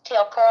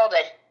tell Carl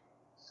that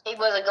he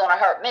wasn't going to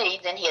hurt me,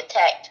 then he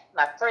attacked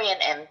my friend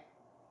and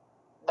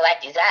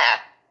blacked his eye,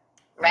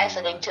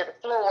 wrestled him to the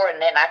floor,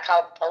 and then I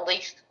called the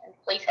police, and the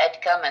police had to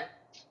come and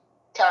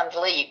tell him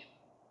to leave.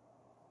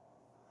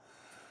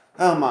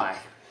 Oh my.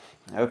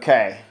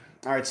 Okay.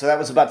 All right, so that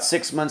was about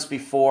 6 months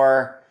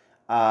before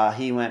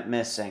he went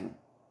missing.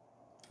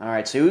 All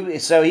right,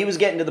 so he was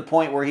getting to the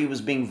point where he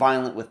was being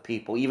violent with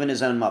people, even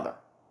his own mother.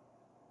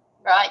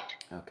 Right.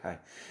 Okay.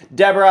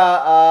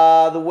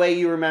 Deborah, the way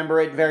you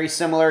remember it, very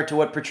similar to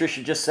what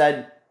Patricia just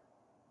said?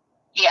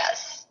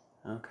 Yes.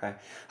 Okay.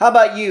 How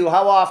about you?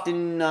 How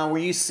often were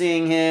you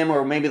seeing him,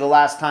 or maybe the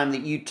last time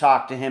that you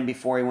talked to him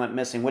before he went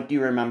missing? What do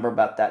you remember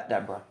about that,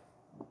 Deborah?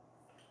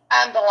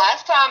 The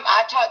last time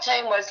I talked to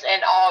him was in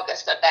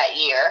August of that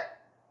year,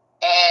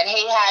 and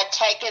he had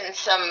taken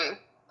some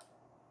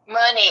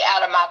money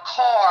out of my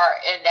car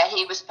and that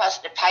he was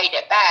supposed to pay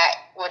it back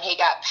when he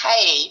got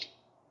paid.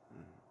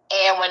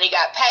 And when he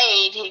got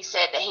paid, he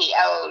said that he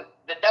owed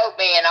the dope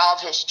man all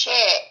of his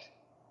check.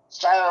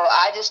 So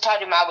I just told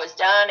him I was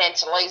done and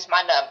to lose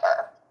my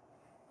number.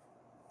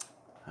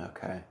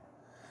 Okay.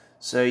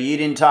 So you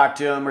didn't talk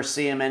to him or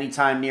see him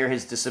anytime near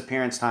his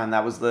disappearance time.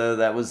 That was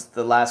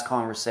the last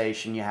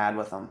conversation you had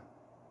with him.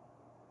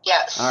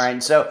 Yes. All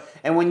right.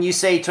 And when you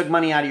say he took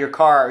money out of your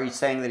car, are you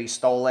saying that he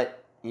stole it?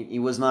 He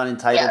was not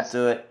entitled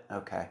to it?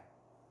 Okay.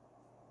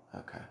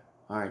 Okay.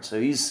 All right.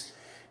 So he's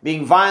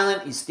being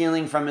violent. He's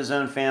stealing from his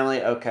own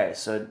family. Okay.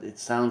 So it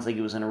sounds like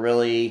he was in a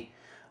really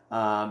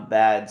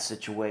bad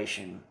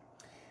situation.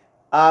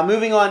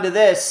 Moving on to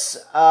this,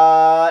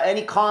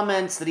 any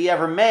comments that he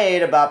ever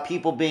made about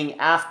people being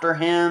after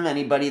him?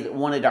 Anybody that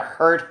wanted to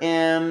hurt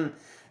him?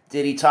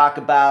 Did he talk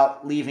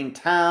about leaving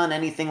town?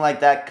 Anything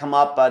like that come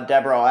up?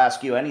 Deborah, I'll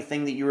ask you.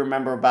 Anything that you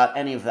remember about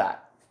any of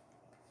that?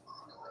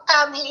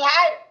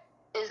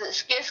 Is it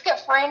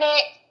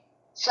schizophrenic?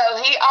 So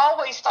he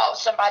always thought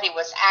somebody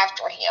was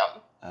after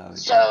him. Oh,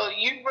 so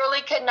you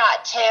really could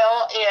not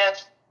tell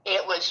if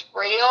it was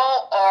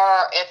real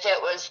or if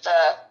it was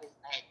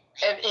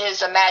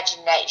his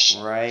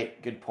imagination.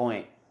 Right. Good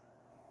point.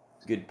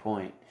 Good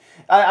point.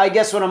 I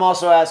guess what I'm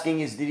also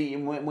asking is, did he,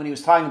 when he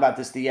was talking about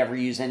this, did he ever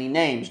use any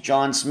names?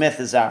 John Smith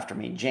is after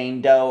me,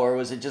 Jane Doe, or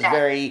was it just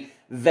very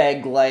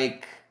vague,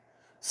 like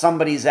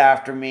somebody's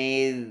after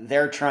me,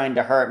 they're trying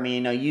to hurt me?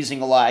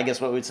 Using a lot. I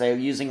guess what we'd say,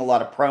 using a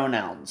lot of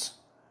pronouns.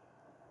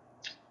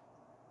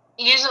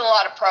 Using a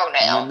lot of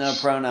pronouns. No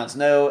pronouns.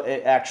 No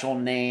actual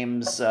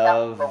names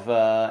of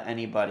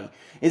anybody.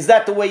 Is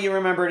that the way you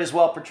remember it as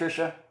well,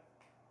 Patricia?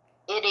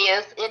 It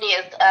is.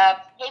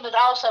 He would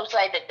also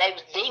say that there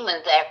was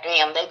demons after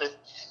him. They was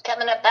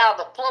coming up out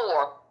of the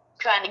floor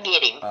trying to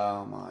get him.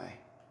 Oh, my.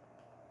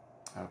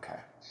 Okay.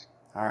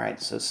 All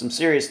right. So some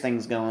serious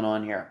things going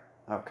on here.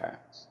 Okay.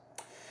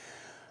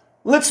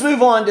 Let's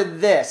move on to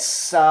this.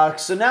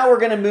 So now we're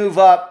going to move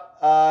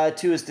up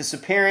to his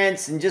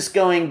disappearance, and just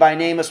going by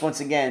NamUs once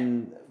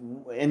again,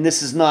 and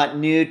this is not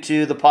new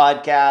to the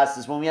podcast,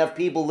 is when we have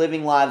people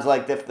living lives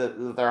like this,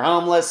 they're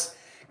homeless,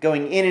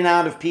 going in and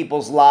out of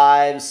people's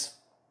lives.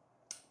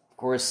 Of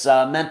course,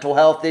 mental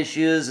health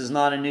issues is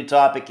not a new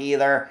topic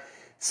either.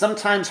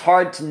 Sometimes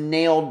hard to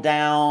nail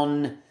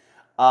down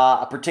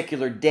a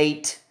particular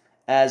date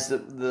as the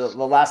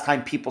last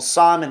time people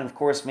saw him, and of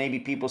course, maybe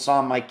people saw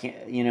him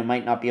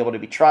might not be able to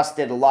be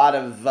trusted. A lot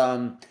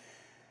of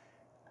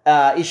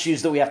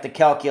issues that we have to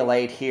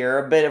calculate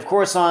here, but of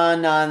course,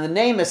 on the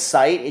NamUs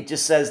site, it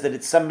just says that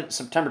it's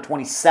September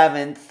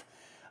 27th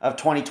of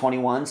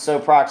 2021, so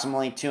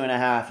approximately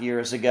 2.5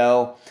 years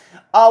ago.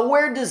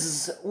 Where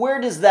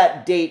does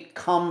that date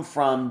come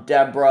from,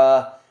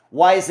 Deborah?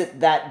 Why is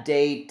it that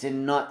date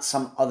and not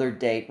some other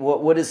date?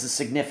 What is the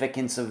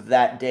significance of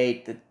that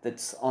date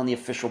that's on the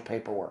official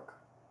paperwork?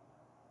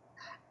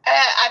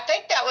 I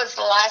think that was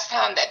the last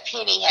time that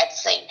Penny had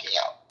seen him.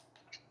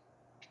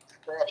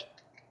 Buddy.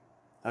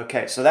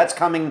 Okay, so that's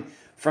coming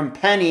from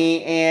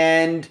Penny,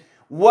 and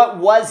what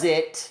was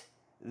it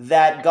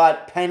that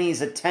got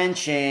Penny's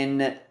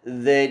attention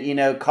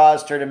that,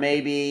 caused her to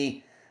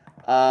maybe,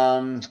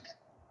 I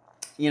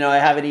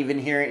have it even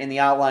here in the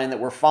outline that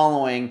we're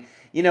following.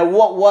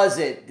 What was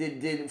it?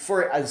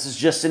 This is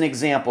just an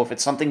example. If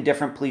it's something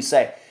different, please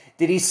say.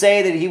 Did he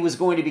say that he was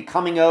going to be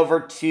coming over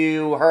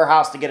to her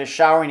house to get a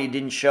shower and he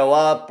didn't show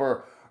up?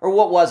 Or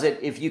what was it,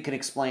 if you can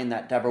explain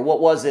that, Deborah? What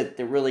was it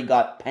that really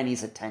got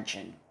Penny's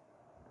attention?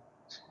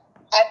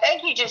 I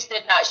think he just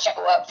did not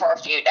show up for a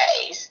few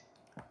days.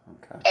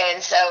 Okay.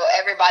 And so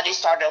everybody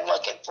started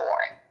looking for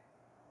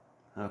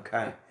him.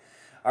 Okay.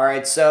 All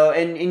right. So,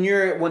 and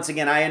you're, once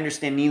again, I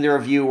understand neither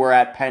of you were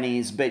at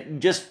Penny's, but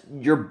just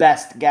your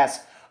best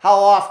guess. How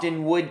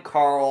often would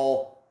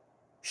Carl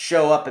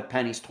show up at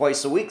Penny's?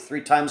 Twice a week?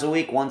 3 times a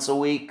week? Once a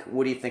week?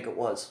 What do you think it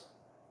was?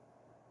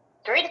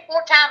 3 to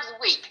 4 times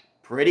a week.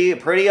 Pretty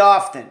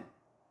often.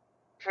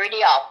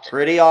 Pretty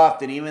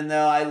often. Even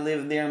though I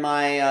live near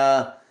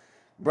my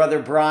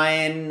brother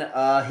Brian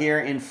here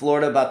in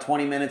Florida, about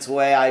 20 minutes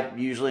away, I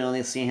usually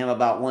only see him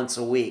about once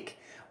a week.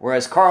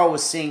 Whereas Carl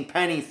was seeing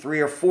Penny 3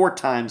 or 4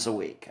 times a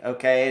week,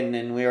 okay? And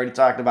then we already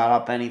talked about how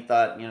Penny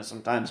thought,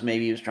 sometimes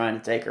maybe he was trying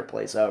to take her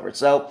place over.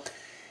 So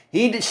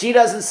she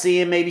doesn't see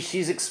him. Maybe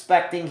she's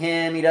expecting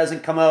him. He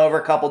doesn't come over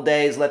a couple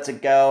days, lets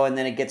it go, and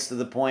then it gets to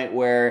the point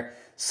where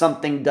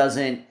something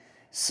doesn't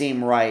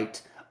seem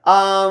right.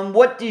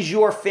 What does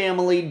your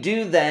family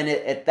do then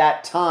at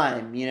that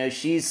time? You know,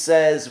 she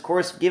says, of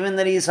course, given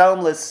that he's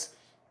homeless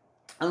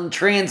and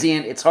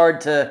transient, it's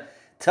hard to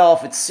tell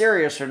if it's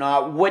serious or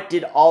not. What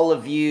did all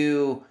of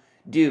you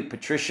do?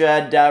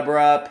 Patricia,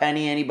 Deborah,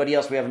 Penny, anybody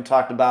else? We haven't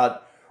talked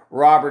about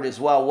Robert as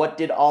well. What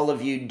did all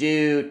of you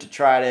do to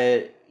try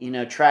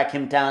to, track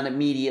him down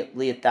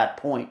immediately at that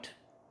point?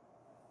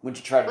 What'd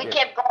you try to do?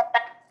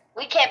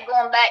 We kept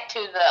going back to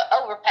the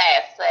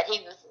overpass that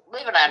he was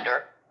living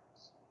under.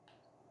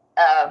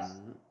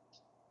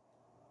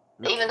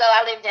 Even though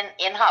I lived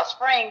in Hot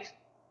Springs,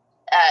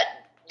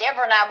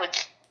 Deborah and I would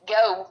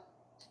go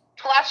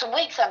twice a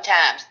week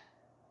sometimes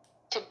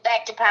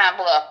back to Pine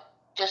Bluff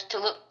just to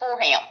look for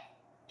him.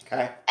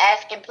 Okay.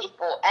 Asking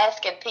people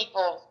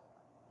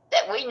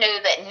that we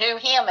knew that knew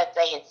him if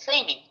they had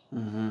seen him.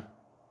 Mm-hmm.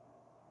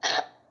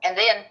 And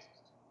then,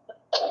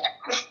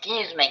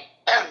 excuse me.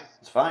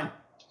 It's fine.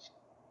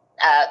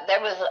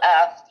 There was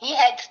he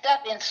had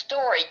stuff in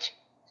storage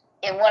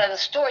in one of the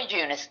storage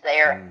units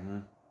there. Mm-hmm.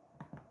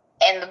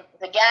 And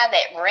the guy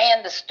that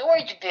ran the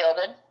storage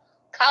building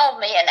called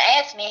me and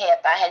asked me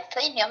if I had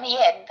seen him. He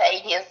hadn't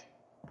paid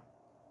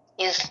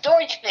his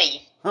storage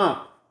fee.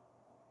 Huh.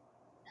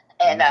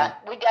 And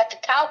we got to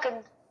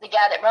talking, the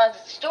guy that runs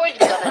the storage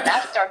building, and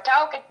I started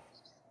talking.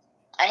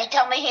 And he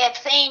told me he had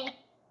seen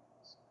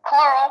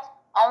Carl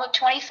on the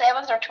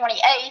 27th or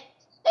 28th,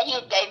 that he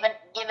had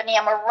given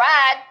him a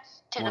ride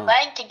to the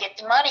bank to get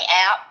the money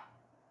out,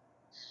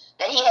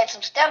 that he had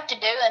some stuff to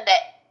do, and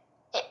that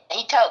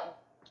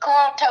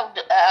Carl told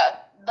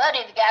Buddy,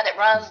 the guy that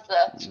runs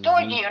the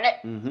storage unit,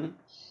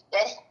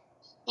 that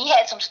he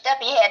had some stuff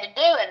he had to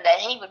do, and that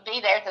he would be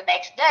there the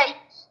next day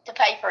to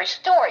pay for his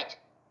storage.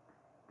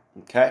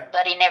 Okay.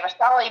 But he never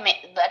saw him.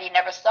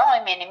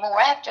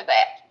 Anymore after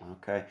that.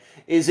 Okay.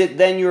 Is it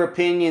then your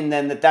opinion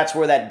then that's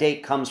where that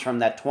date comes from?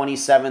 That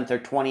 27th or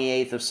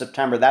 28th of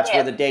September. That's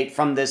where the date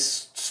from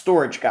this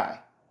storage guy.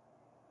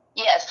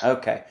 Yes.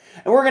 Okay.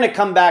 And we're going to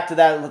come back to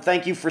that.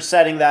 Thank you for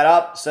setting that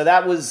up. So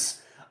that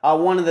was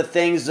one of the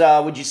things.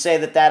 Would you say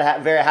that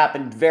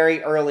happened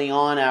very early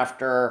on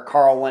after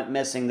Carl went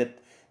missing? That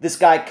this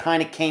guy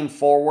kind of came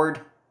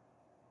forward.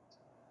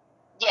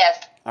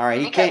 Yes. All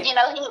right. Because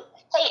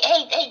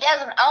he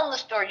doesn't own the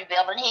storage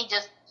building.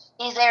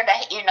 He's there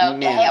to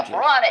to help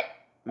run it,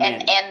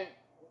 and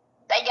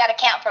they got to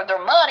count for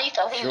their money.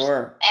 So he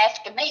was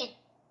asking me.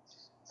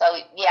 So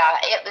yeah,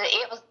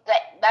 it was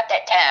about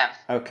that time.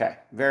 Okay,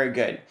 very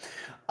good.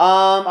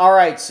 All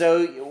right.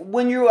 So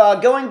when you're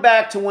going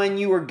back to when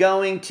you were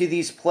going to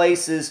these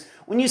places,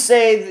 when you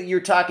say that you're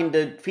talking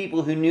to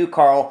people who knew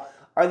Carl,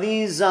 are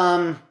these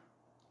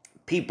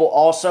people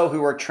also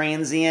who are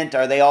transient?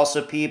 Are they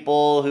also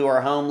people who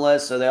are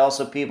homeless? Are they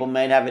also people who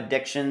might have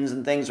addictions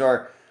and things,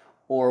 or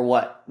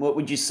what? What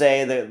would you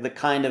say the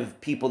kind of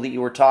people that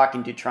you were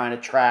talking to trying to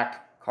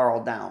track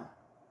Carl down?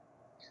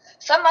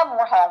 Some of them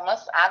were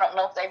homeless. I don't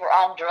know if they were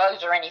on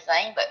drugs or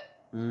anything, but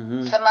some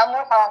of them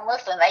were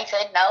homeless, and they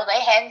said no, they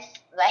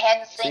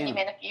hadn't seen him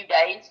in a few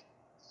days.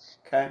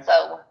 Okay.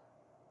 So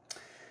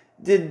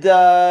did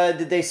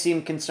they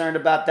seem concerned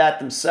about that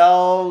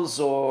themselves,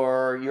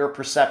 or your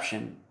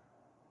perception?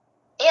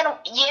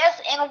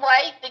 Yes, in a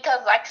way,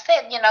 because like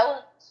I said,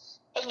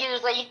 he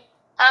usually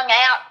hung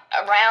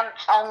out around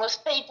homeless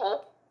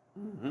people,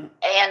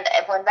 and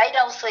when they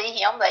don't see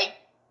him,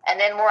 and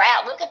then we're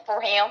out looking for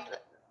him,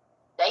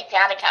 they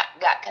kind of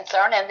got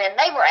concerned, and then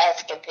they were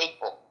asking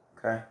people.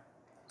 Okay.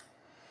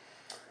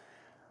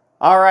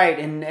 All right,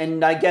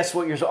 and I guess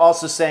what you're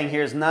also saying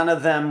here is none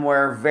of them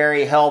were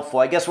very helpful.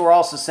 I guess what we're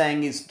also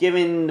saying is,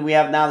 given we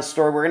have now the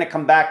story, we're going to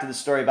come back to the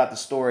story about the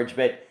storage,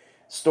 but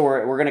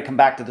we're going to come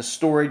back to the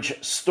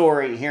storage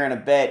story here in a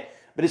bit.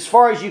 But as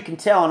far as you can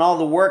tell, in all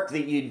the work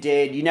that you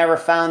did, you never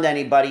found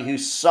anybody who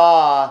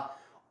saw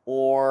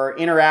or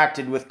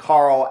interacted with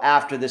Carl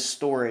after this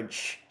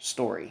storage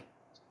story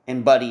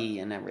and Buddy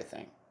and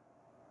everything.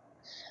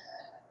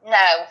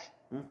 No.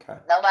 Okay.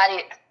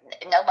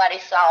 Nobody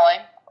saw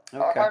him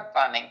or heard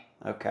from him.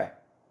 Okay.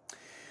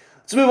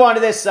 Let's move on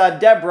to this.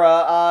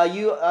 Deborah,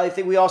 I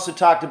think we also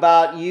talked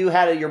about you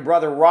had your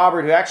brother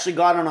Robert who actually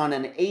got on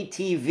an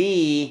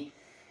ATV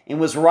and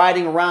was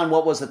riding around,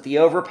 what was it, the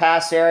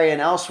overpass area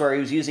and elsewhere. He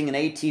was using an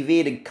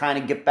ATV to kind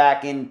of get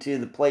back into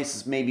the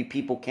places maybe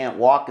people can't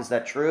walk. Is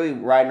that true? He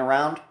riding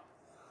around?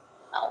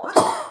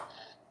 Oh,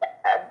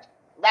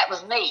 that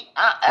was me.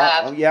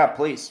 Yeah,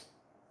 please.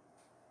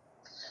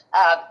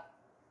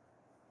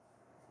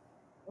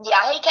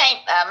 Yeah, he came.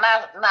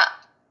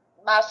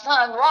 My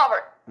son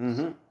Robert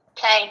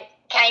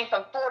came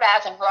from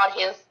Fordyce and brought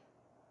his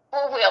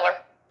 4-wheeler,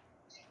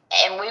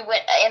 and we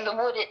went in the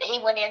wooded. He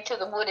went into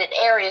the wooded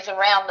areas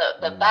around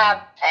the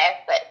bypass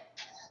that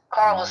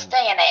Carl was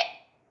staying at.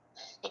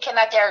 He came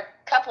out there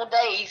a couple of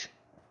days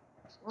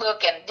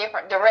looking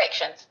different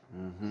directions.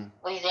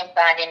 We didn't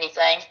find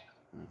anything.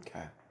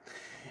 Okay.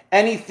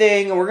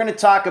 Anything? We're going to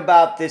talk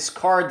about this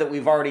card that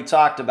we've already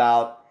talked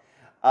about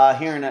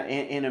here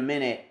in a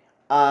minute.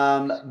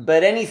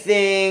 But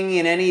anything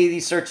in any of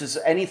these searches,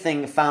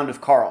 anything found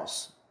of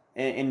Carl's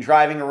in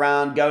driving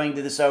around, going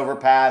to this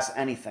overpass,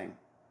 anything?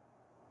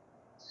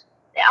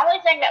 The only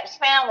thing that was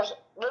found was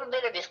a little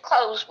bit of his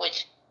clothes,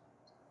 which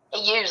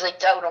he usually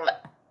throwed them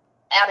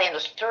out in the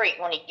street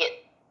when he get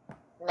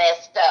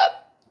messed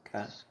up.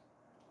 Okay.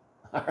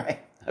 All right.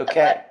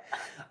 Okay.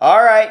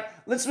 All right.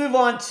 Let's move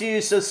on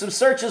to, so some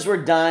searches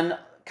were done.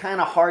 Kind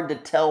of hard to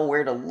tell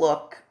where to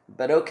look,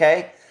 but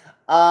okay.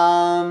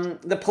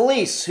 The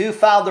police, who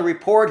filed the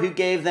report, who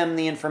gave them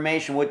the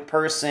information? What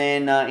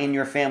person in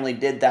your family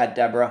did that,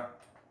 Deborah?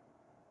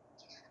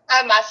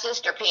 My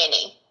sister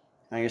Penny.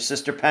 Now, your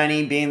sister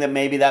Penny, being that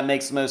maybe that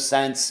makes the most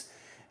sense,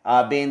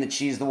 being that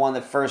she's the one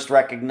that first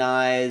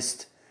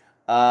recognized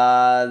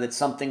that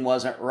something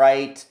wasn't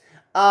right.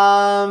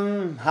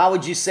 How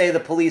would you say the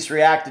police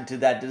reacted to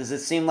that? Does it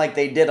seem like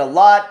they did a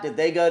lot? Did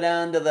they go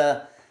down to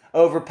the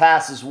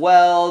overpass as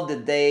well?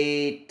 Did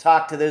they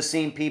talk to those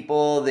same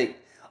people that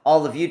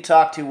all of you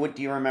talked to? What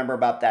do you remember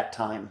about that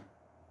time?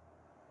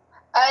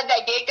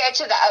 They did go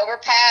to the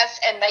overpass,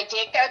 and they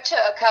did go to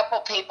a couple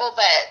people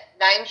that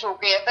names were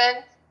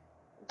given,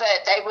 but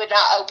they would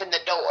not open the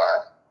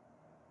door.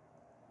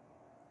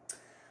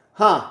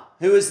 Huh.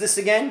 Who is this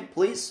again,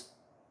 please?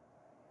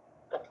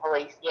 The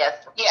police,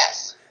 yes.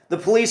 Yes. The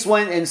police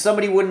went and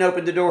somebody wouldn't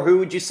open the door. Who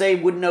would you say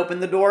wouldn't open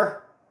the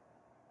door?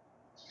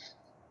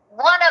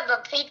 One of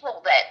the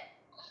people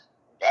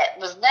that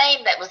was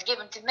named, that was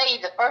given to me,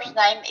 the first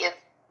name is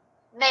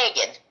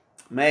Megan.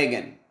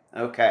 Megan.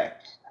 Okay.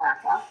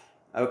 Uh-huh.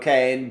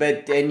 Okay,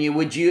 and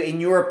would you,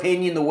 in your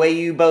opinion, the way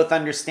you both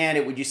understand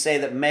it, would you say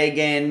that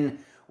Megan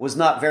was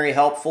not very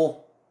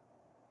helpful?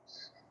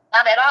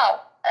 Not at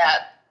all.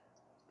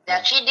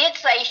 Now, she did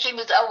say she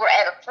was over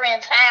at a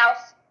friend's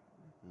house,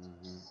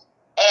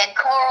 and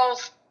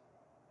Carl's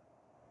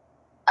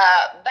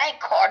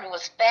bank card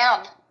was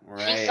found.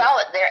 Right. She saw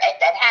it there at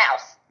that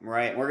house.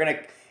 Right. We're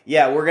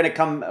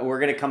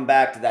gonna come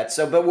back to that.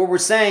 So, but what we're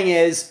saying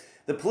is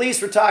the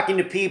police were talking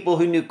to people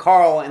who knew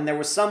Carl, and there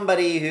was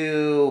somebody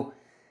who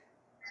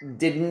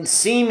didn't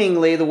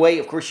seemingly, the way,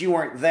 of course you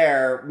weren't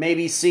there,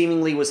 maybe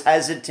seemingly was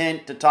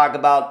hesitant to talk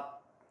about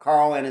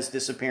Carl and his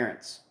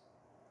disappearance.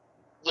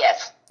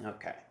 Yes.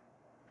 Okay.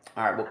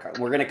 All right,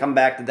 we're going to come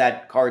back to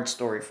that card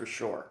story for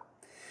sure.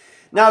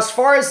 Now, as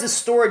far as the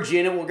storage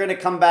unit, we're going to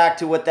come back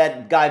to what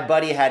that guy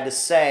Buddy had to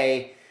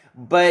say,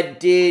 but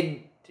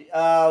did,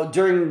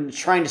 during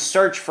trying to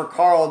search for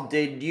Carl,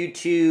 did you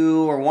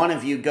two or one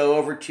of you go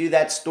over to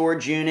that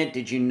storage unit?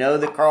 Did you know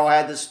that Carl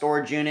had the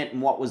storage unit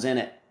and what was in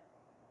it?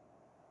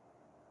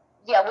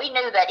 Yeah, we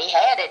knew that he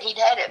had it. He'd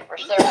had it for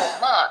several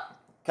months.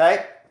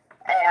 Okay.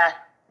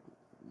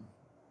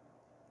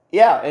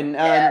 Yeah,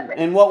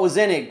 and what was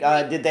in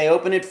it? Did they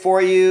open it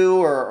for you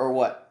or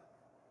what?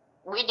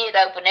 We did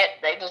open it.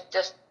 They was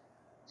just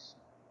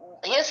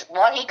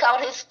what he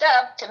called his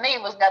stuff to me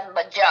was nothing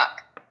but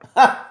junk.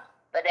 But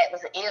that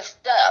was his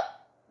stuff.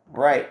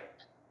 Right.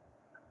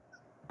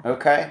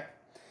 Okay.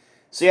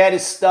 So you had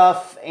his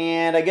stuff,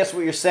 and I guess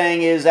what you're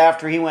saying is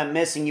after he went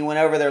missing, you went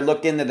over there,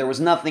 looked in there was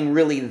nothing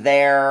really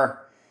there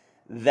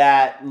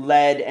that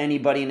led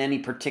anybody in any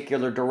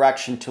particular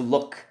direction to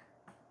look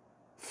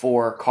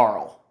for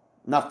Carl.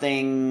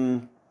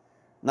 Nothing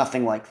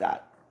like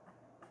that.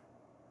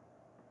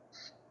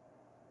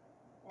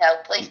 No,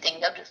 police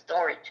didn't go to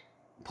storage.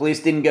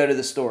 Police didn't go to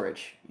the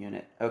storage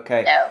unit.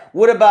 Okay. No.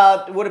 What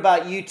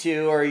about you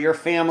two or your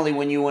family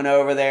when you went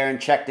over there and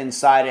checked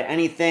inside it?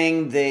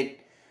 Anything that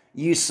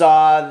you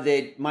saw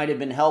that might have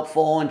been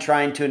helpful in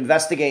trying to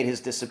investigate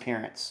his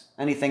disappearance?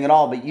 Anything at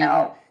all? But you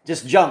No.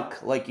 just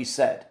junk, like you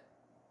said.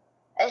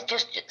 It's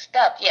just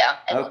stuff, yeah.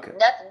 It was Okay.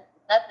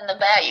 nothing of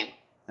value.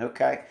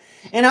 Okay.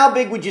 And how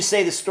big would you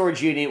say the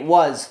storage unit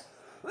was?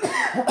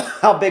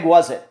 How big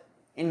was it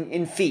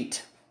in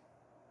feet?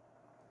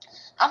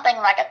 I'm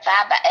thinking like a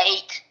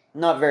 5x8.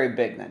 Not very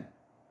big then.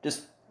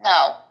 Just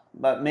No,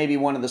 but maybe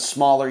one of the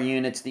smaller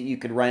units that you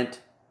could rent.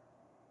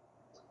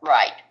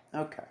 right.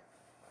 Okay.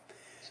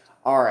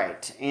 All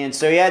right. And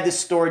so he had this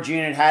storage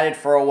unit, had it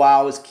for a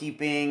while, was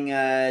keeping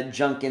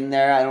junk in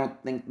there. I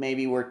don't think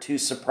maybe we're too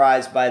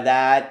surprised by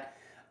that.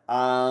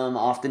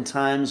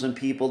 Oftentimes when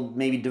people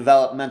maybe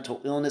develop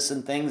mental illness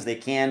and things, they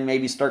can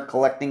maybe start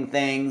collecting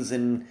things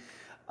and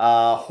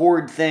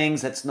hoard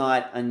things. That's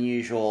not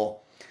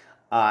unusual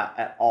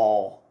at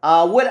all.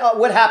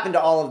 What happened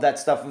to all of that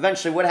stuff?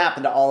 Eventually, what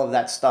happened to all of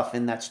that stuff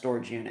in that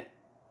storage unit?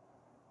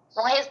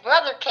 Well, his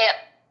brother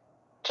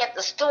kept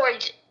the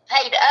storage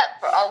paid up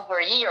for over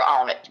a year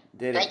on it,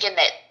 Did he? thinking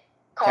that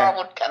Carl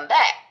would come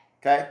back.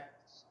 Okay.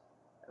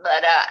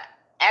 But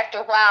after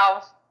a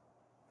while,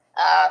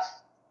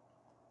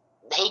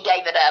 he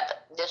gave it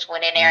up. Just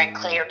went in there and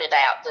cleared it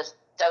out. Just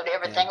throwed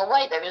everything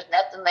away. There was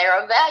nothing there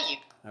of value.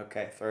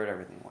 Okay, throwed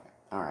everything away.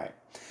 All right.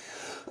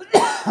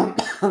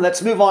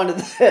 Let's move on to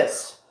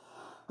this.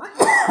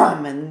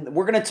 And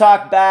we're going to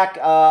talk back,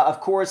 of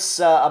course,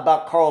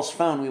 about Carl's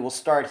phone. We will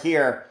start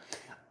here.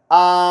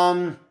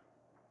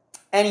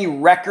 Any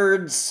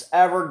records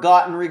ever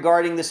gotten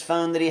regarding this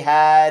phone that he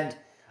had?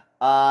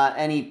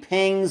 Any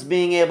pings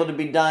being able to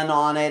be done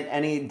on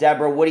it?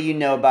 Deborah, what do you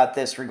know about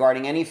this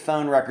regarding any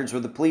phone records? Were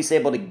the police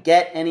able to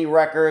get any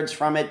records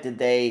from it? Did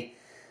they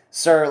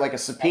serve like a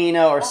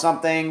subpoena or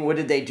something? What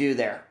did they do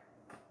there?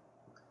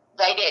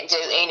 They didn't do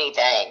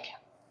anything.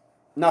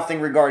 Nothing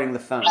regarding the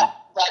phone. That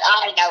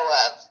I know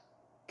of.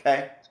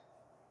 Okay.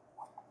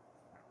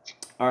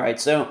 All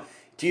right. So,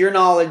 to your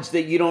knowledge,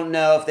 that you don't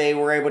know if they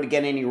were able to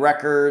get any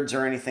records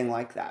or anything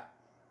like that?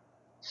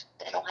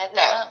 They don't have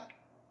none.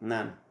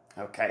 None.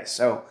 Okay.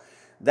 So,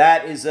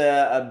 that is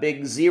a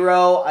big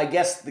zero. I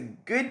guess the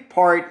good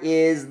part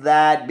is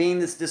that being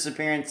this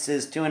disappearance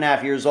is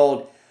 2.5 years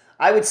old,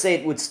 I would say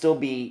it would still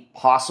be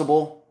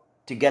possible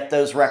to get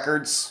those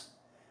records.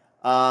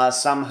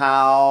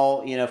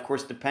 Somehow, of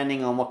course,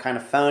 depending on what kind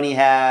of phone he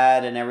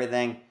had and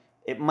everything,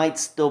 it might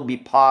still be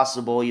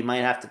possible. You might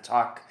have to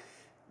talk.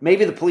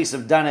 Maybe the police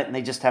have done it and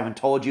they just haven't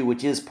told you,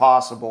 which is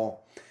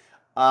possible.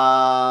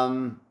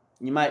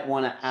 You might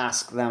want to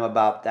ask them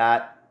about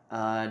that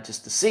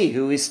just to see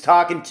who he's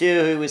talking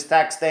to, who was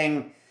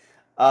texting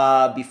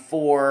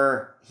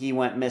before he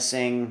went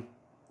missing.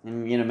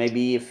 And,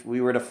 maybe if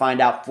we were to find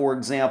out, for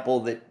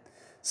example, that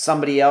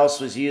somebody else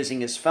was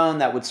using his phone,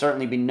 that would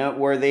certainly be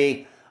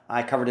noteworthy.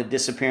 I covered a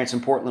disappearance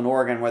in Portland,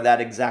 Oregon, where that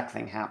exact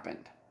thing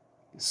happened.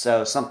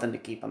 So something to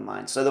keep in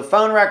mind. So the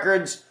phone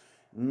records,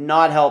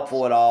 not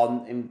helpful at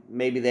all, and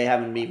maybe they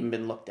haven't even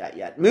been looked at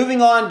yet. Moving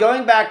on,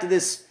 going back to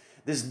this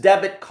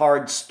debit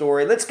card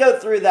story. Let's go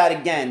through that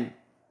again.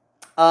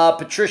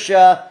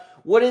 Patricia,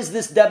 what is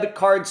this debit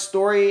card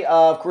story?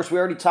 Of course, we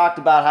already talked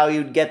about how he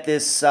would get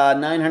this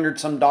 $900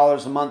 some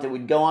a month. It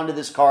would go onto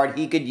this card.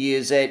 He could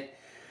use it.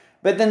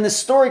 But then the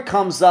story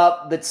comes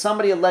up that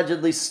somebody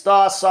allegedly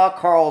saw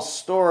Carl's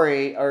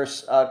story or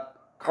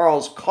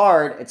Carl's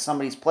card at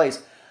somebody's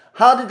place.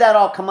 How did that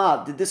all come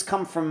out? Did this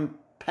come from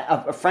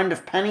a friend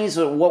of Penny's,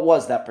 or what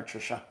was that,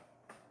 Patricia?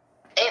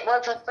 It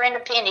was a friend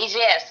of Penny's,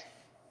 yes.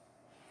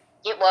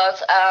 It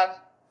was.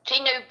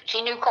 She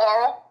knew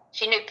Carl.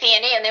 She knew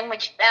Penny, and then when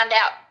she found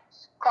out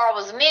Carl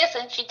was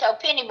missing, she told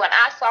Penny, "When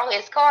I saw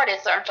his card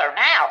at certain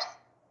house."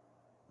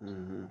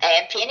 Mm-hmm.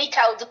 And Penny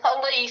told the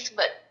police,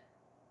 but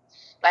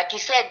like you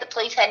said, the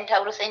police hadn't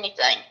told us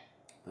anything.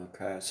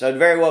 Okay, so it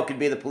very well could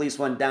be the police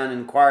went down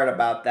and inquired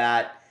about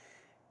that,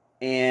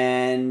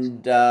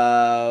 and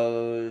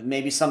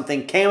maybe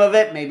something came of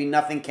it, maybe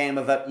nothing came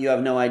of it. You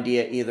have no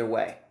idea either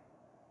way.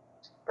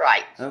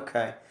 Right.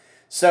 Okay.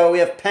 So we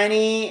have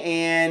Penny,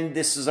 and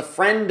this is a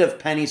friend of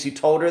Penny's who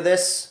told her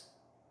this?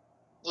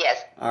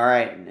 Yes. All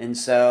right, and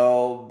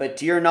so, but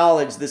to your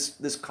knowledge,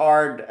 this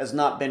card has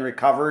not been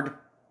recovered?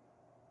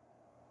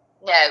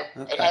 No,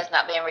 okay. It has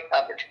not been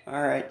recovered.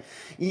 All right.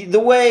 The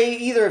way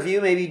either of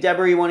you, maybe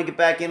Deborah, you want to get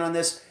back in on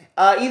this?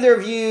 Either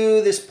of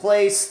you, this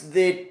place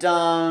that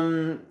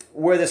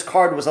where this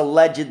card was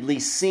allegedly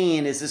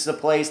seen, is this a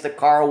place that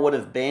Carl would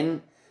have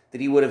been?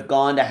 That he would have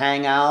gone to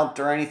hang out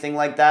or anything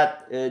like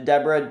that?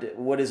 Deborah,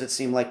 what does it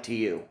seem like to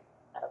you?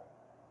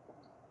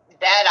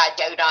 That I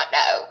do not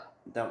know.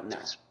 Don't know.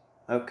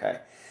 Okay.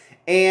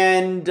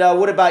 And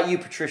what about you,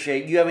 Patricia?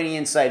 You have any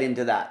insight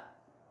into that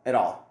at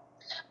all?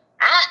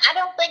 I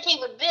don't think he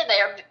would be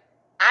there.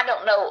 I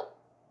don't know.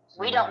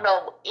 We don't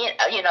know,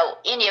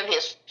 any of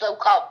his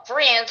so-called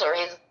friends or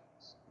his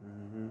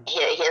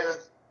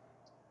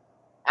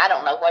I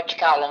don't know what you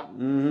call them.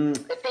 Mm-hmm.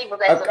 The people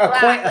that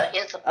supply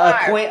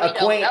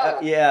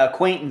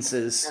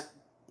acquaintances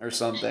or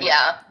something.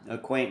 Yeah.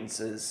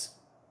 Acquaintances.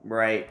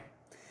 Right.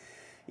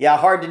 Yeah,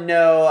 hard to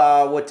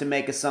know what to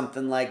make of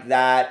something like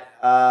that.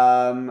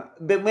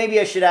 But maybe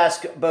I should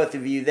ask both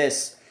of you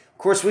this. Of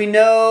course, we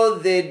know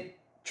that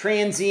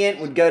transient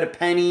would go to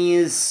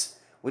Penny's,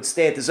 would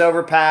stay at this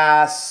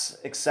overpass,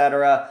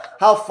 etc.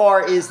 How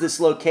far is this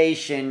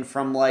location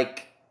from,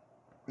 like,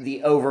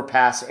 the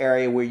overpass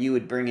area where you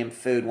would bring him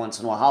food once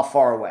in a while? How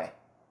far away?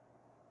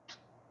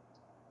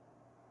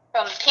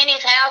 From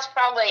Penny's house,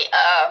 probably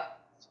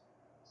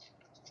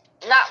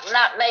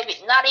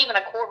not even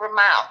a quarter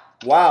mile.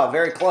 Wow,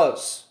 very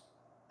close.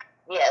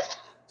 Yes.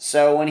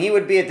 So when he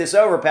would be at this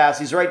overpass,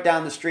 he's right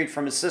down the street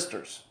from his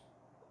sister's.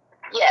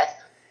 Yes.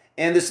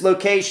 And this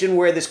location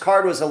where this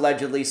card was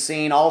allegedly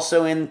seen,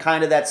 also in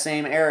kind of that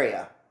same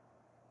area.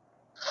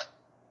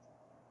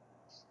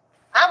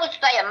 I would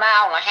say a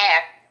mile and a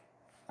half.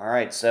 All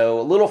right, so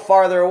a little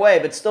farther away,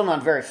 but still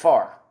not very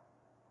far.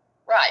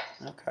 Right.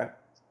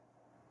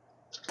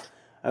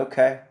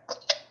 Okay.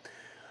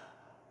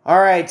 All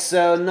right,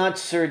 so not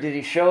sure, did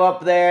he show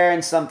up there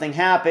and something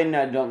happened?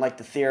 I don't like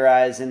to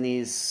theorize in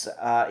these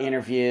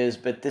interviews,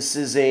 but this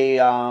is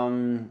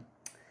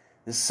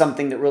this is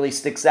something that really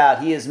sticks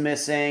out. He is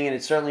missing, and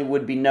it certainly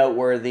would be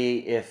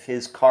noteworthy if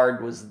his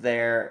card was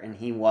there and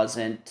he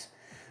wasn't.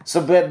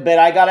 So, but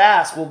I got to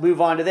ask, we'll move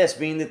on to this,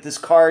 being that this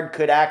card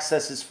could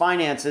access his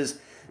finances.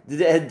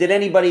 Did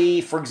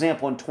anybody, for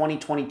example, in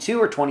 2022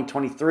 or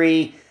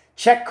 2023,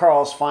 check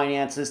Carl's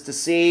finances to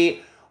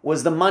see,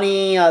 was the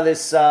money,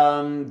 this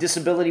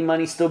disability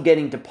money, still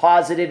getting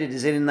deposited?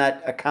 Is it in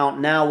that account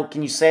now? What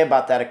can you say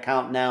about that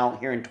account now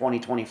here in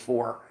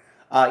 2024?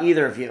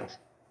 Either of you?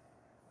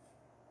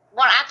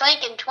 Well, I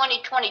think in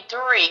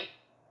 2023,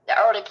 the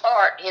early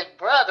part, his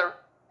brother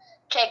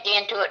checked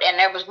into it and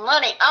there was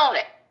money on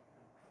it.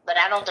 But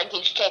I don't think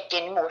he's checked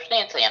any more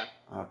since then.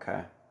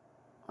 Okay.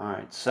 All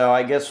right. So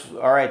I guess,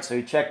 all right. So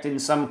he checked in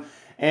some.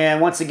 And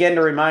once again,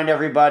 to remind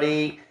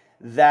everybody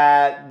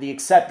that the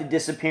accepted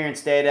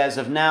disappearance date as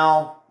of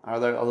now,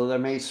 although there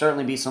may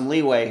certainly be some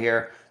leeway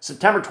here,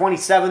 September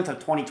 27th of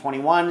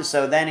 2021.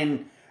 So then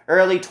in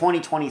early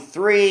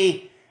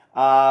 2023,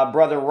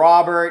 Brother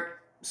Robert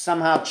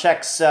somehow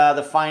checks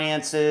the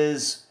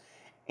finances.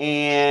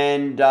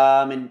 And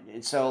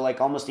so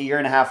like almost a year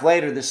and a half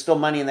later, there's still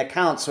money in the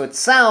account. So it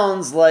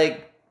sounds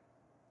like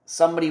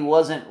somebody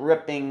wasn't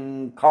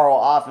ripping Carl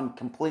off and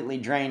completely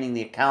draining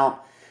the account.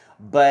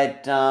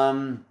 But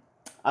I'm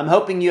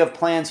hoping you have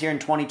plans here in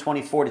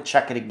 2024 to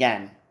check it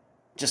again,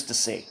 just to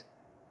see.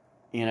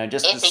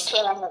 Just if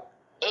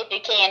he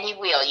can, he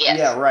will. Yes.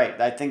 Yeah, right.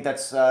 I think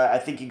that's. I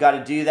think you got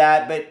to do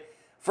that. But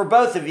for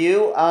both of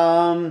you,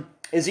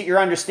 is it your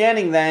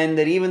understanding then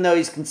that even though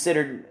he's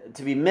considered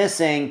to be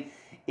missing,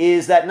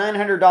 is that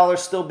 $900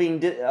 still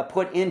being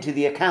put into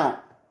the account?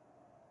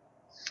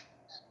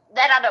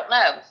 That I don't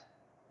know.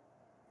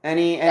 I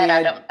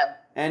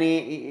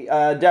don't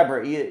know.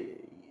 Deborah,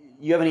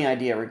 you have any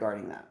idea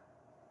regarding that?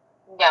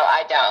 No,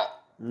 I don't.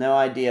 No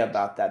idea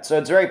about that. So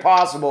it's very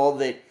possible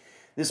that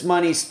this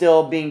money's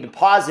still being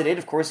deposited.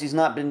 Of course, he's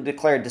not been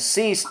declared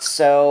deceased,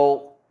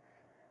 so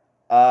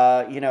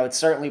it's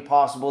certainly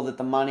possible that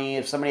the money,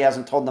 if somebody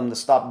hasn't told them to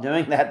stop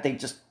doing that, they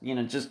just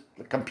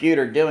the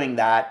computer doing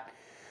that.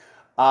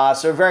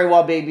 So very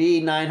well,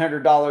 baby,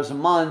 $900 a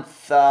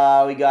month.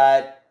 We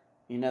got,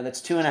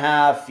 that's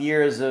 2.5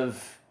 years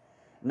of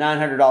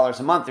 $900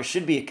 a month. There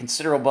should be a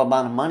considerable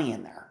amount of money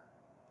in there.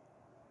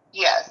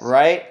 Yes.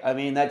 Right? I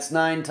mean, that's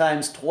 9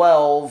 times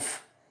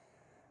 12.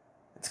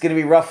 It's going to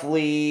be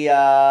roughly like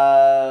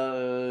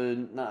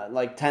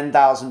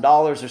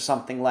 $10,000 or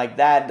something like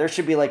that. There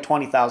should be like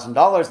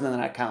 $20,000 in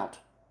that account,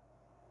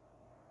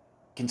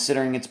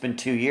 considering it's been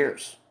 2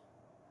 years.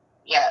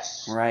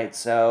 Yes. Right.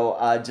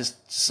 So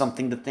just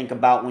something to think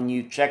about when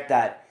you check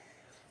that.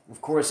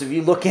 Of course, if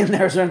you look in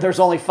there, there's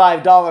only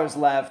 $5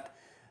 left,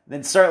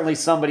 then certainly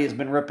somebody has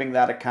been ripping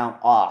that account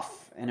off.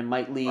 And it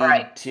might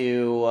lead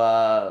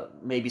to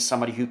maybe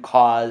somebody who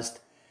caused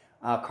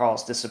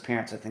Carl's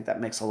disappearance. I think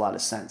that makes a lot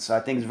of sense. So I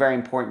think it's very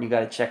important. You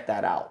got to check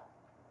that out.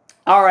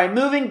 All right,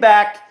 moving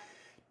back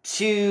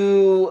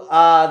to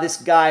this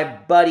guy,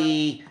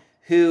 Buddy,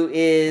 who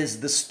is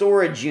the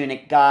storage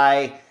unit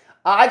guy.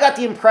 I got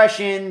the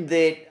impression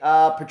that,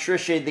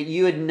 Patricia, that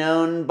you had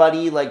known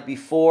Buddy like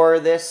before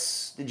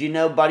this. Did you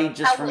know Buddy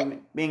just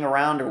from being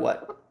around or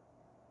what?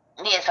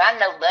 Yes, I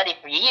know Buddy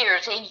for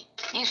years. He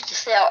used to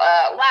sell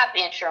life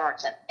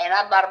insurance, and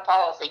I bought a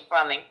policy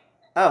from him.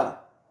 Oh,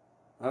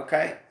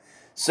 okay.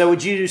 So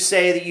would you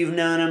say that you've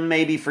known him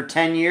maybe for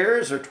 10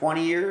 years or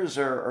 20 years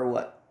or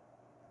what?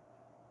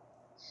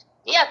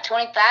 Yeah,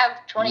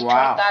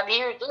 25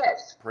 years,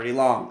 yes. Pretty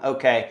long.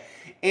 Okay.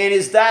 And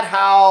is that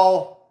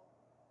how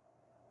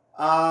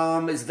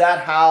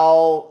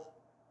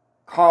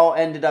Carl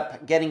ended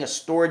up getting a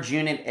storage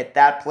unit at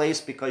that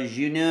place because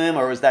you knew him,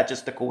 or was that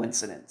just a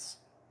coincidence?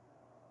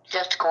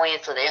 Just a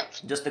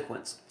coincidence. Just a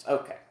coincidence.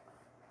 Okay.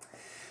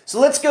 So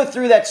let's go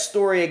through that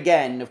story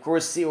again. Of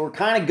course, see, we're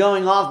kind of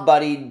going off,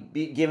 Buddy,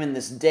 given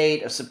this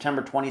date of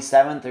September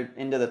 27th or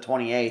into the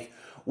 28th.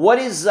 What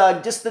is,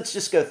 let's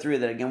just go through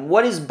that again.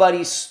 What is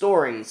Buddy's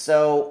story?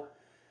 So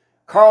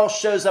Carl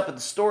shows up at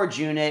the storage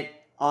unit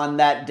on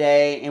that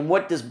day, and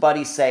what does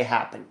Buddy say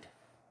happened?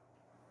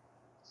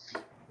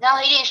 No,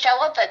 he didn't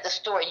show up at the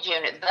storage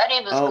unit.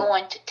 Buddy was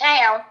going to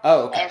town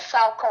and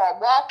saw Carl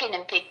walking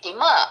and picked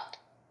him up.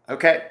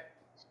 Okay.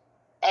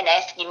 And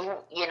asked him,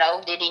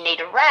 did he need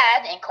a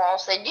ride? And Carl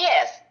said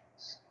yes.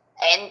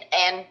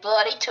 And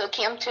Buddy took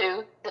him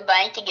to the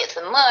bank to get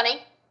some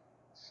money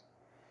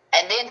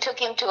and then took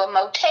him to a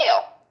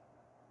motel.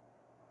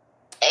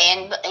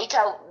 And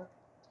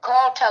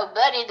Carl told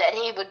Buddy that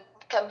he would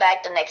come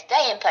back the next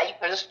day and pay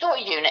for the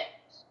storage unit.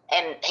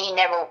 And he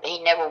never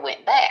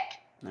went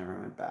back. Never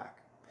went back.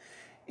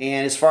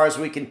 And as far as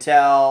we can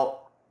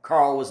tell,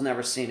 Carl was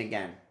never seen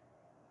again.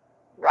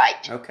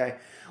 Right. Okay.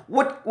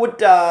 What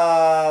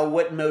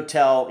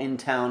motel in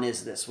town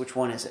is this? Which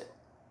one is it?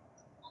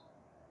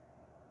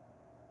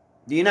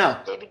 Do you know?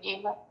 David, do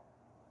you know?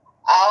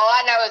 All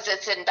I know is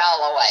it's in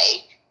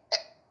Dalloway.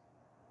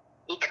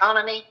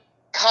 Economy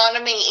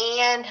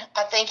Inn,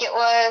 I think it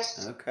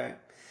was. Okay.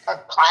 Or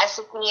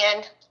Classic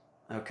Inn.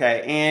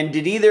 Okay. And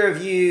did either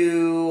of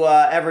you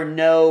ever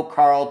know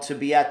Carl to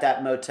be at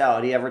that motel?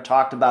 Had he ever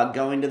talked about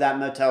going to that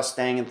motel,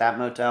 staying at that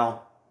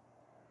motel?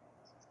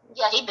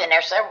 Yeah, he'd been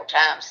there several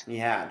times. He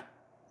had.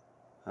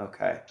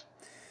 Okay.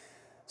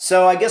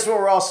 So I guess what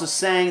we're also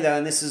saying, though,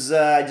 and this is,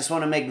 I just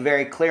want to make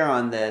very clear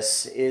on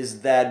this,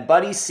 is that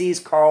Buddy sees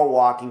Carl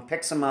walking,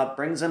 picks him up,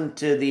 brings him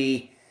to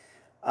the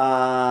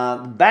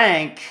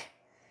bank,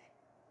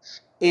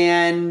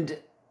 and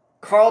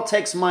Carl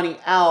takes money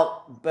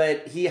out,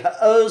 but he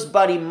owes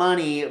Buddy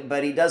money,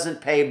 but he doesn't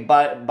pay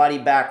Buddy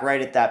back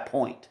right at that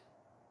point.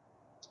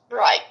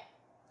 Right.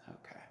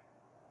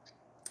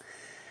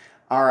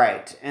 All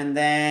right. And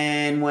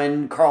then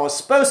when Carl was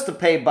supposed to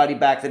pay Buddy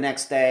back the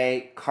next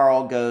day,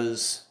 Carl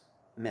goes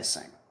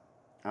missing.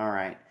 All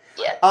right.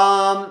 Yes.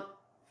 How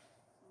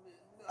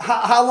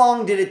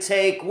long did it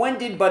take? When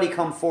did Buddy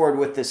come forward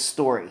with this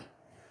story?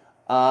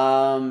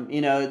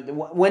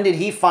 When did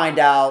he find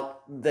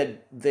out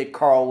that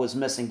Carl was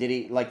missing? Did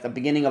he, like, the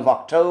beginning of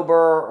October,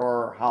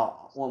 or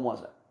when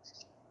was it?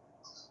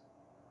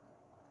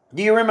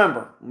 Do you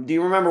remember? Do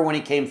you remember when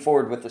he came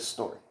forward with this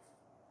story?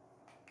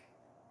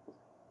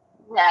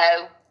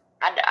 No,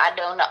 I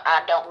don't know.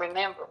 I don't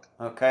remember.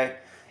 Okay.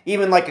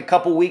 Even like a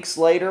couple weeks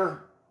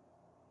later?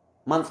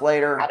 Month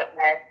later? I don't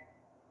know.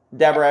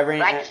 Deborah, every...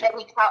 Like I said,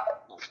 we talked.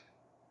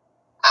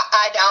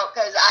 I don't,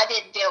 because I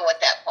didn't deal with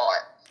that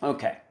part.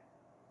 Okay.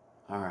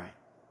 All right.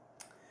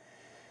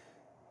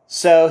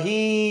 So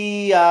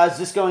he is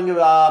just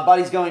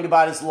Buddy's going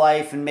about his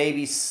life, and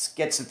maybe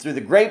gets it through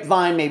the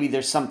grapevine. Maybe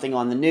there's something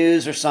on the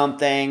news or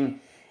something.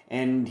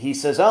 And he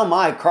says, oh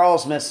my,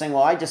 Carl's missing.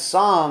 Well, I just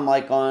saw him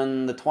like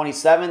on the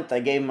 27th. I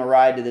gave him a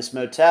ride to this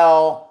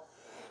motel.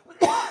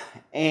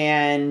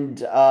 And,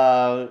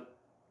 so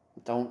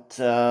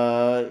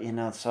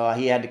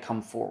he had to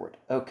come forward.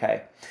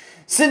 Okay.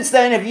 Since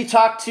then, have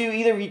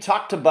either of you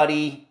talked to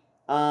Buddy,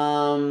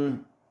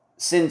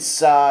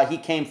 since he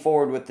came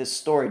forward with this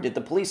story? Did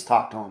the police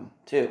talk to him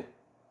too?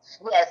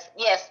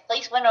 Yes.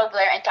 Police went over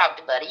there and talked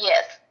to Buddy,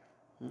 yes.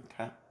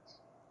 Okay.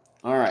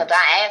 All right. Because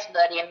I asked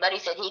Buddy, and Buddy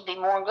said he'd be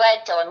more than glad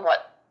to tell him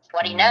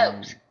what he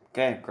knows.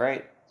 Okay,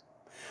 great.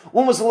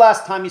 When was the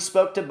last time you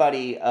spoke to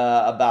Buddy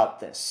about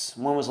this?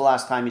 When was the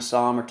last time you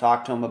saw him or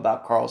talked to him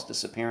about Carl's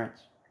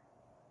disappearance?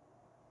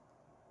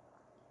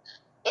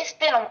 It's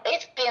been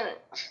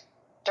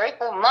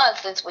 3-4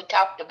 months since we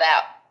talked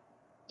about,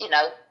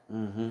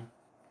 Mm-hmm.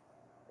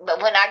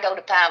 But when I go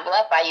to Pine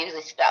Bluff, I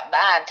usually stop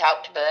by and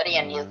talk to Buddy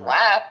and his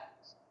wife.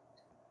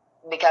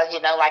 Because,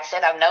 like I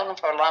said, I've known them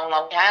for a long,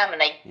 long time, and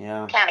they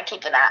kind of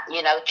keep an eye,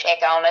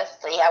 check on us,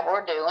 see how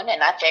we're doing,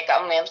 and I check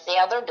on them, see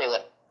how they're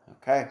doing.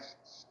 Okay.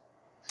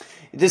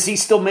 Does he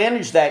still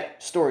manage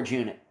that storage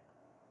unit?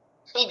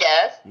 He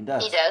does. He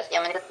does.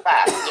 Him and his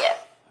wife, yes.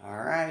 All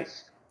right.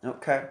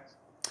 Okay.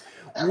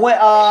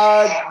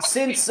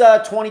 Since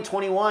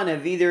 2021,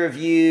 have either of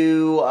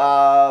you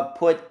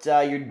put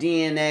your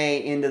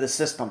DNA into the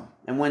system?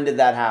 And when did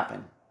that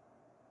happen?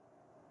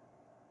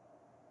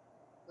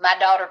 My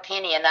daughter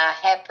Penny and I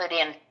have put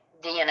in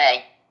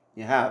DNA.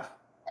 You have?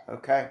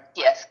 Okay.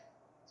 Yes.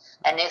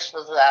 And this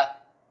was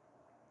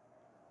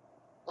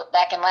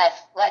back in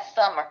last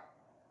summer.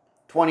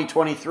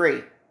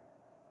 2023?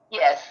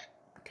 Yes.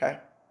 Okay.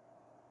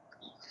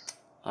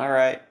 All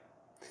right.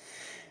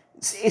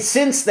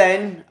 Since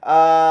then,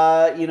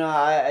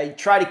 I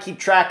try to keep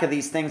track of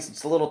these things.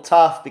 It's a little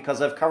tough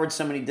because I've covered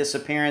so many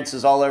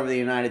disappearances all over the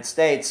United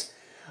States.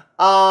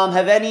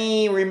 Have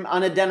any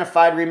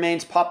unidentified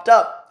remains popped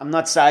up?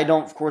 I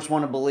don't, of course,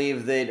 want to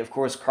believe that, of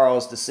course, Carl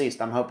is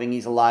deceased. I'm hoping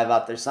he's alive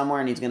out there somewhere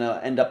and he's going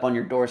to end up on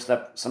your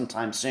doorstep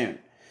sometime soon.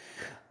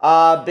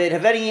 But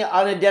have any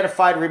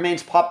unidentified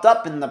remains popped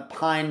up in the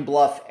Pine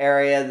Bluff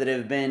area that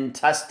have been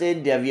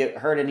tested? Have you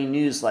heard any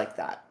news like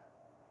that?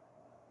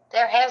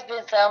 There has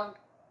been some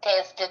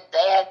tested.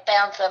 They have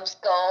found some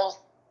skulls,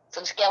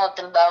 some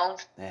skeleton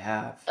bones. They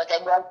have. But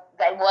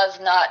they was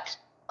not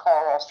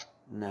Carl's.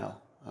 No.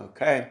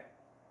 Okay.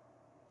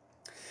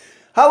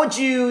 How would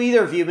you,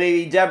 either of you,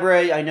 maybe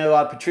Deborah, I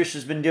know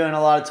Patricia's been doing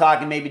a lot of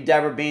talking, maybe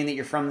Deborah, being that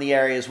you're from the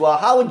area as well,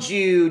 how would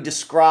you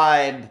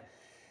describe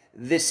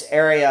this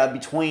area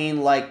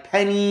between like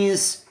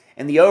Penny's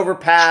and the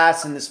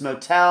overpass and this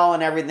motel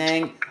and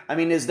everything? I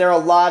mean, is there a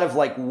lot of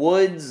like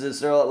woods? Is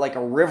there like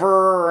a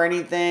river or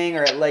anything?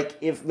 Or like,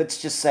 if, let's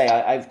just say,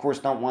 I of course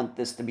don't want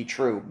this to be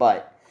true,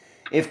 but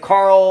if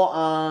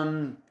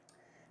Carl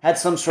had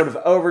some sort of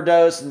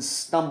overdose and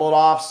stumbled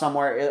off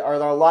somewhere, are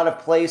there a lot of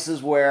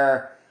places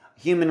where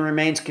human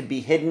remains could be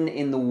hidden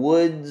in the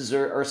woods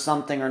or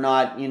something, or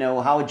not?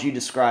 How would you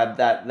describe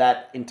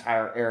that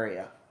entire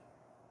area?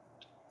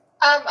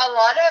 A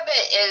lot of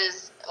it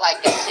is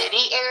like a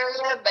city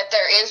area, but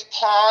there is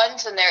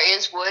ponds and there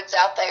is woods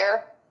out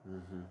there.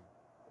 Mm-hmm.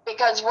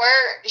 Because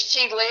where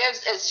she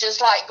lives is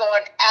just like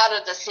going out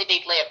of the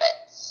city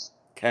limits.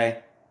 Okay.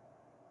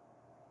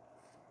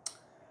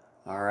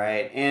 All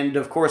right. And,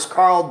 of course,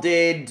 Carl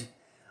did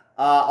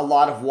a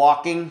lot of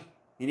walking.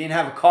 He didn't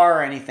have a car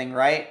or anything,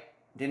 right?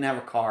 Didn't have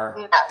a car.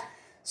 No.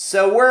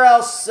 So where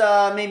else,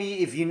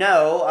 maybe if you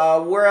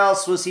know, where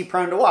else was he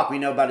prone to walk? We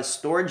know about his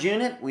storage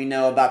unit. We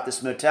know about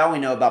this motel. We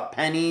know about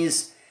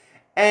Penny's.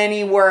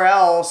 Anywhere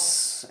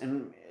else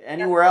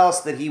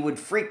that he would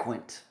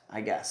frequent,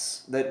 I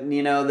guess, that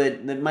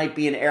might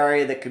be an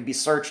area that could be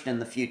searched in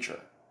the future.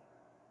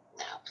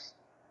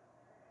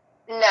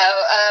 No,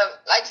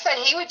 like I said,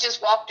 he would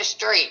just walk the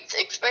streets,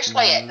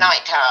 especially at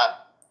nighttime.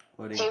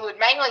 He would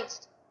mainly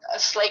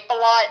sleep a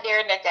lot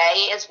during the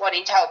day, is what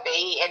he told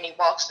me, and he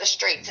walks the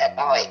streets at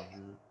night.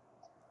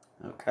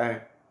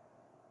 Okay.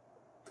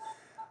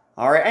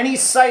 All right. Any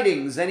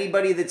sightings?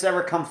 Anybody that's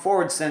ever come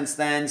forward since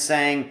then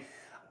saying,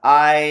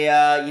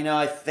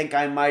 I think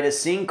I might have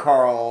seen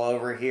Carl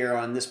over here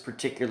on this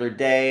particular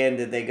day, and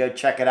did they go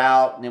check it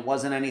out? And it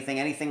wasn't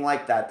anything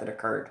like that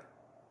occurred.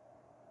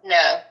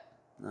 No.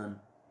 None.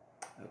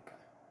 Okay.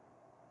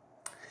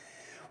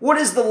 What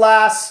is the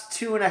last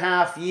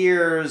 2.5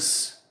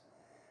 years?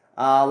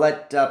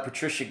 Let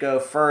Patricia go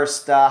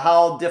first.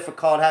 How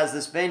difficult has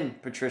this been,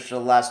 Patricia, the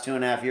last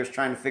 2.5 years,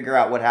 trying to figure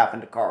out what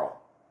happened to Carl?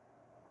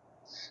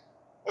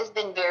 It's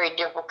been very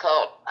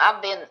difficult.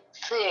 I've been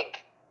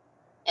sick,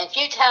 and a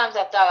few times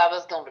I thought I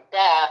was going to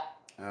die.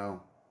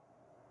 Oh.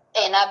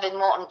 And I've been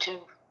wanting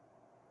to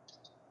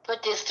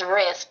put this to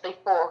rest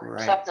before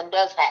something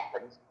does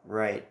happen.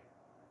 Right.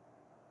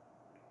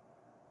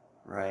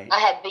 Right. I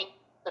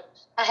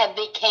had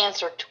beat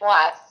cancer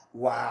twice.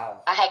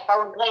 Wow. I had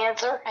colon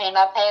cancer, and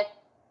I've had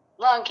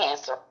lung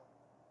cancer.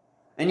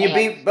 And you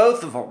beat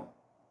both of them?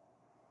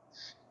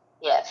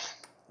 Yes.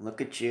 Look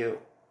at you.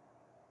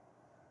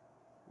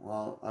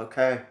 Well,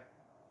 okay.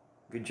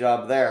 Good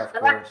job there, of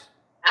course.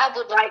 I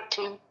would like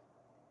to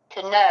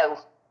know.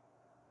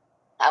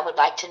 I would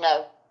like to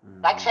know.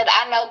 Mm-hmm. Like I said,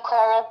 I know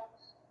Carl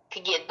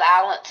could get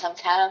violent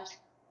sometimes.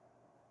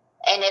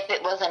 And if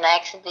it was an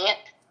accident,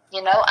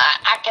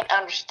 I can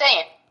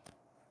understand.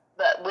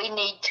 But we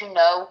need to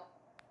know.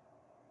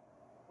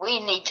 We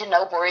need to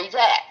know where he's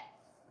at.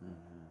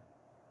 Mm-hmm.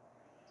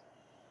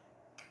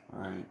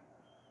 All right.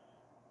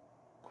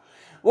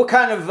 What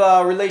kind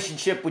of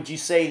relationship would you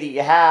say that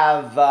you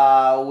have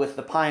with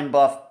the Pine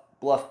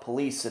Bluff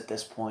police at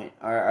this point?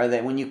 Are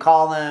they, when you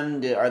call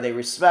them, are they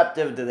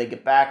receptive? Do they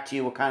get back to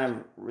you? What kind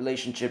of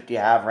relationship do you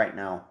have right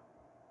now?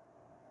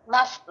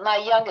 My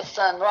youngest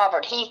son,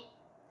 Robert, he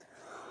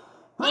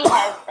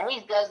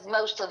does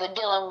most of the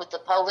dealing with the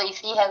police.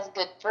 He has a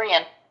good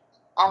friend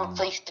on the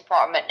police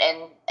department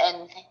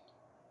and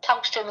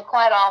talks to me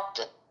quite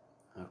often.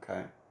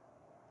 Okay.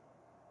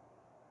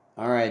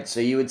 All right, so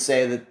you would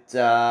say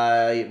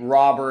that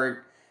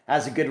Robert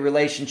has a good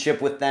relationship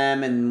with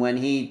them, and when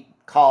he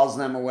calls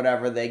them or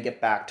whatever, they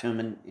get back to him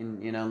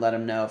and let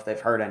him know if they've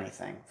heard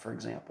anything, for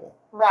example.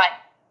 Right.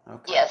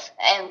 Okay. Yes,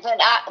 and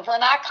when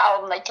I call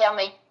them, they tell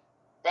me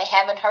they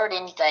haven't heard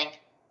anything.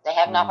 They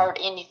have not heard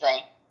anything.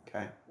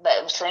 Okay.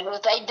 But as soon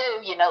as they do,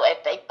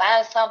 if they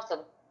find something,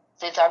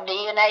 since our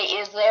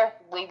DNA is there,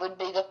 we would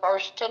be the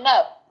first to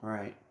know.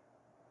 Right.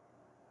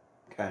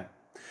 Okay.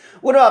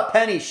 What about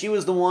Penny? She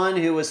was the one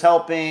who was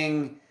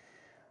helping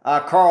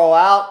Carl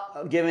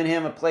out, giving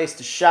him a place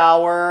to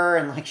shower,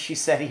 and like she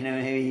said,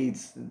 maybe he'd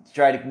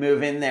try to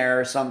move in there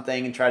or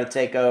something and try to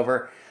take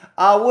over.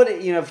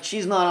 If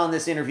she's not on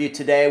this interview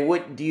today,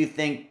 what do you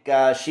think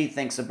she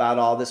thinks about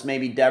all this?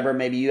 Maybe Deborah,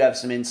 maybe you have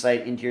some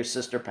insight into your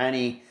sister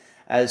Penny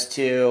as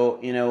to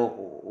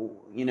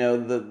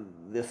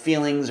the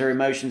feelings or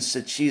emotions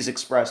that she's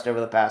expressed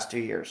over the past 2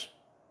 years.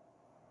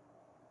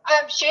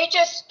 She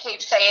just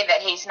keeps saying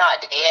that he's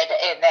not dead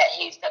and that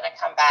he's going to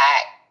come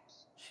back.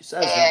 She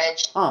says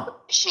that. And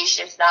she's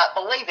just not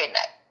believing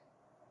it.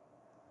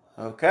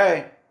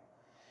 Okay.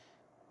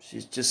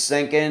 She's just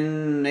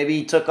thinking maybe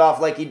he took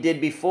off like he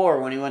did before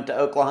when he went to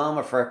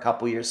Oklahoma for a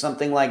couple years,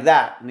 something like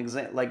that.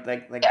 Like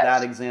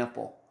that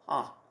example.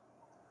 Huh.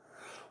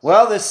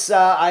 Well, this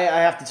I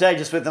have to tell you,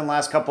 just within the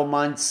last couple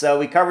months,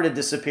 we covered a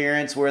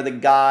disappearance where the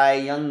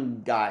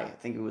young guy, I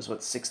think it was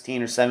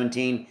 16 or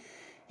 17.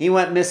 He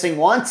went missing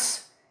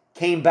once,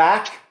 came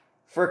back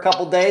for a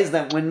couple days,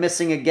 then went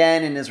missing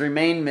again, and has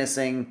remained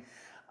missing,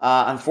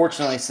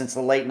 unfortunately, since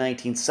the late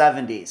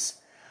 1970s.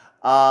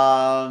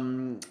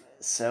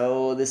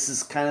 So this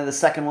is kind of the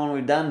second one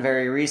we've done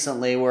very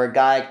recently, where a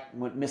guy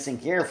went missing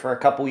here for a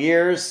couple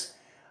years.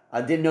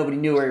 Nobody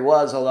knew where he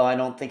was, although I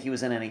don't think he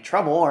was in any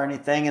trouble or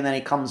anything. And then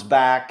he comes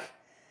back,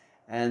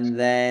 and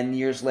then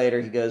years later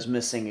he goes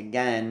missing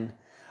again.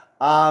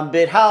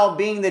 But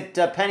being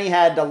that Penny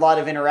had a lot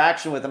of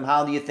interaction with him,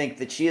 how do you think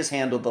that she has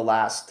handled the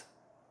last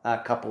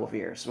couple of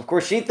years? Of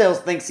course, she still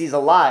thinks he's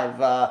alive.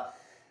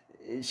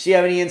 Does she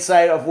have any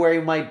insight of where he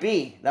might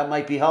be? That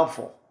might be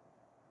helpful.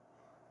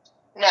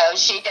 No,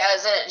 she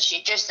doesn't.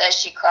 She just says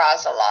she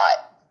cries a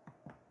lot.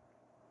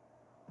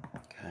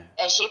 Okay.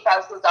 And she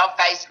posts on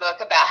Facebook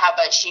about how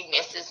much she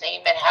misses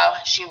him and how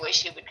she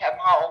wishes he would come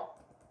home.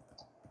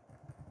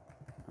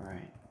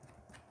 Right.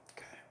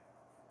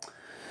 Okay.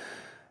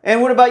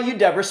 And what about you,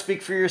 Deborah?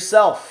 Speak for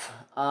yourself.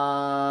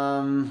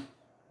 Of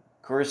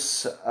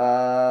course,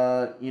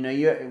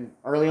 you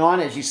early on,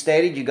 as you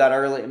stated, you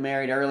got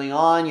married early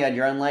on. You had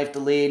your own life to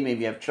lead.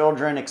 Maybe you have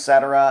children,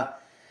 etc.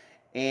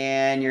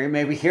 And you're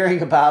maybe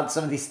hearing about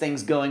some of these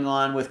things going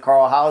on with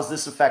Carl. How has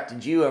this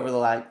affected you over the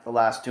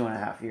last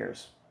 2.5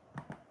 years?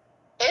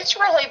 It's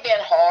really been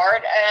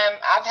hard.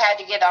 I've had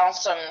to get on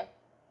some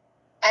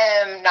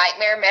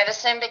nightmare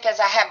medicine because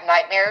I have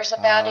nightmares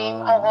about him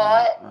a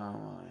lot.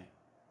 Oh,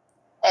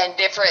 and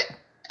different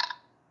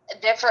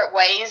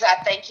ways I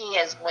think he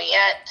has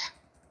went.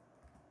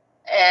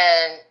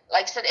 And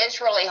like I said,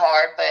 it's really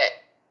hard, but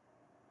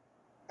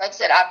like I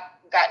said, I've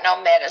got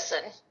no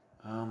medicine.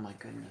 Oh my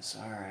goodness.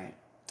 All right.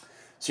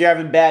 So you're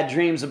having bad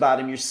dreams about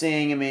him. You're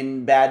seeing him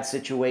in bad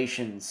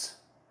situations.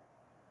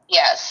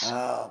 Yes.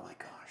 Oh my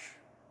gosh.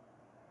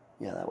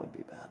 Yeah, that would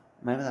be bad.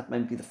 Maybe that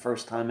might be the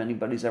first time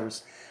anybody's ever...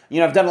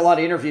 I've done a lot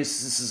of interviews.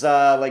 This is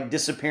like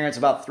disappearance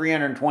about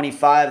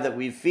 325 that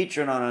we've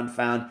featured on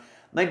Unfound.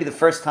 Might be the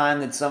first time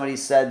that somebody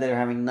said they're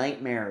having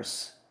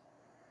nightmares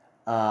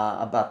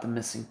about the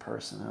missing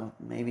person.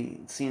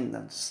 Maybe seeing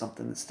that's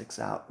something that sticks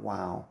out.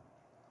 Wow.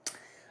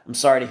 I'm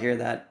sorry to hear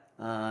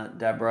that,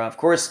 Deborah. Of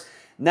course,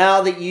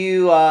 now that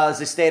you,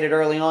 as I stated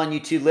early on, you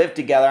two live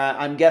together,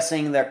 I'm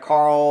guessing that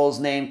Carl's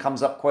name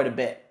comes up quite a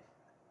bit.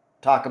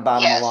 Talk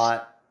about him a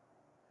lot.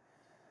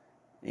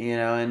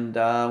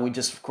 And we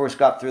just, of course,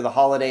 got through the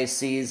holiday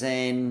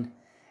season,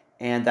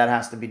 and that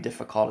has to be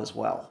difficult as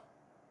well.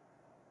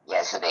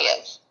 Yes, it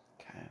is.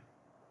 Okay.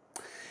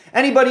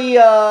 Anybody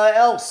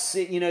else,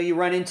 you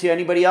run into,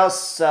 anybody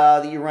else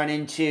that you run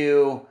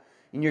into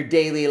in your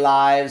daily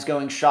lives,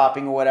 going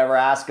shopping or whatever,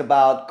 ask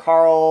about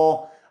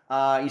Carl?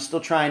 You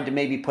still trying to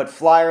maybe put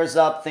flyers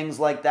up, things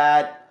like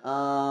that?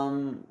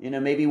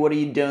 Maybe what are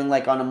you doing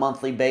like on a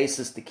monthly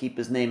basis to keep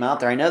his name out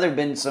there? I know there have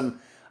been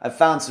I've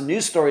found some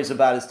news stories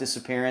about his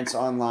disappearance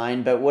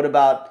online, but what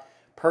about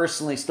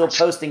personally, still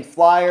posting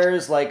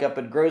flyers like up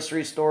at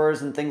grocery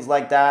stores and things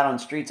like that, on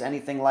streets,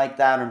 anything like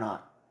that or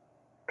not?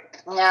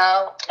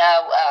 No.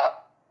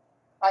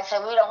 Like I said,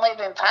 we don't live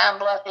in Pine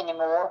Bluff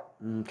anymore.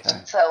 Okay.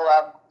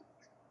 So,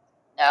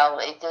 no,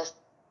 it's just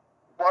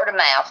word of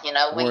mouth,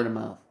 Word of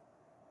mouth.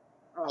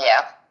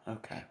 Yeah.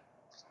 Okay.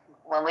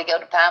 When we go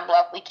to Pine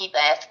Bluff, we keep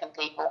asking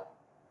people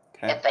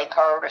if they've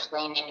heard or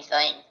seen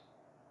anything.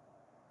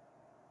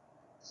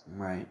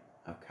 Right.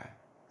 Okay.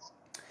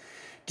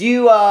 Do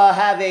you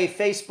have a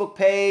Facebook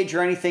page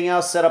or anything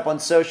else set up on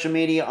social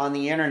media on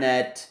the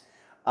internet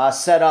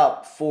set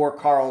up for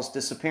Carl's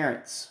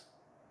disappearance?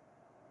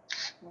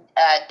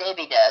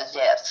 Debbie does,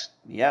 yes.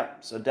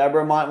 Yep. So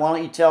Deborah, why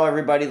don't you tell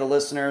everybody, the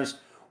listeners,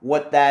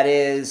 what that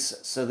is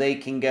so they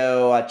can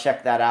go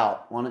check that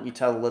out? Why don't you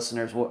tell the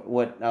listeners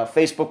what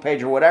Facebook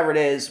page or whatever it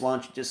is, why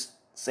don't you just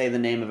say the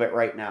name of it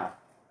right now?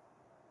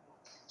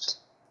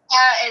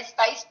 It's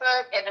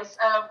Facebook, and it's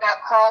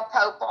got Carl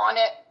Pope on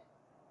it.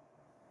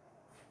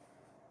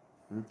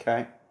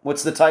 Okay.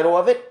 What's the title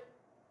of it?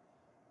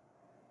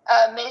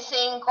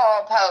 Missing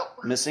Carl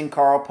Pope. Missing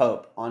Carl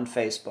Pope on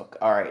Facebook.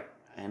 All right.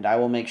 And I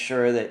will make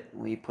sure that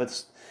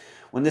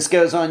when this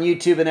goes on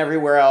YouTube and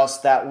everywhere else,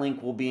 that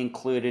link will be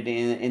included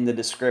in the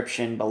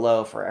description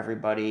below for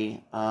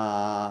everybody.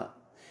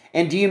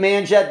 And do you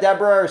manage that,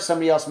 Deborah, or is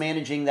somebody else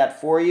managing that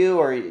for you,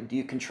 or do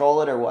you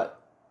control it, or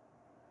what?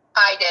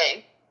 I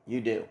do. You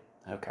do.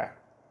 Okay.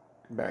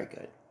 Very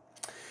good.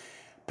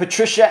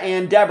 Patricia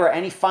and Deborah,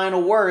 any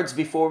final words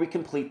before we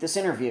complete this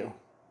interview?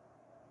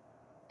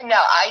 No,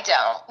 I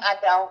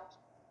don't.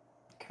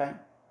 Okay.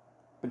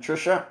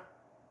 Patricia?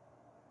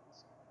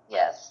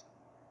 Yes.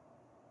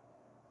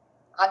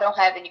 I don't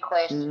have any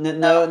questions.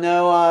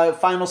 No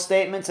final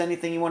statements?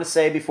 Anything you want to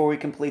say before we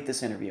complete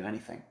this interview?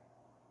 Anything?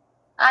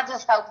 I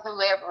just hope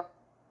whoever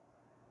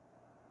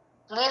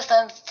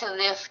listens to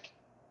this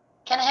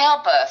can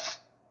help us.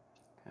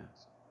 Okay.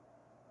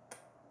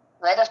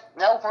 Let us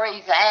know where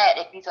he's at,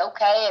 if he's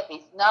okay, if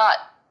he's not.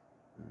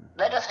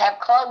 Let us have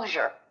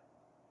closure.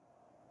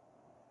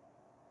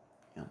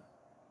 Yeah.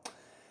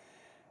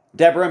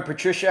 Deborah and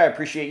Patricia, I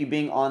appreciate you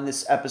being on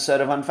this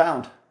episode of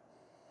Unfound.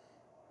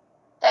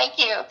 Thank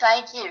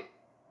you.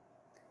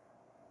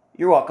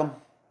 You're welcome.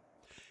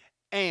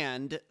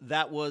 And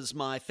that was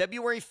my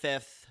February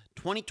 5th,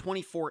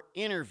 2024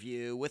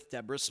 interview with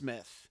Deborah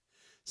Smith,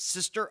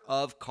 sister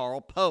of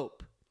Carl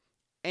Pope,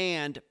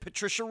 and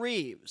Patricia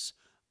Reeves,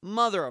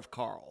 mother of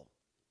Carl.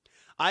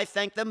 I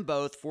thank them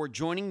both for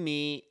joining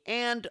me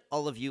and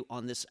all of you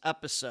on this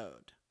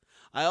episode.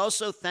 I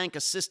also thank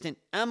assistant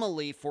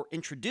Emily for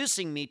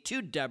introducing me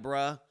to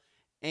Deborah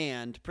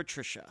and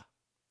Patricia.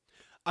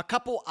 A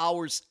couple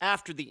hours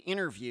after the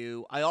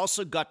interview, I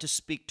also got to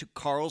speak to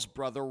Carl's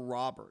brother,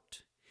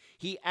 Robert.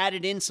 He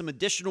added in some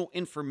additional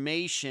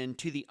information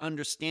to the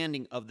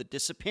understanding of the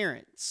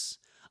disappearance.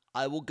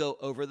 I will go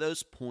over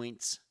those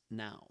points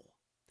now.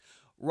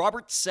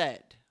 Robert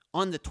said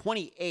on the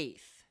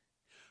 28th,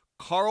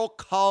 Carl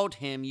called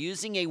him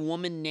using a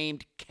woman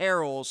named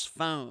Carol's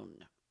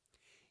phone.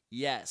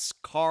 Yes,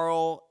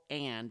 Carl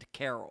and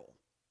Carol.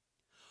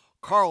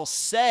 Carl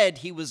said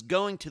he was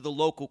going to the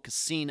local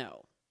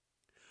casino.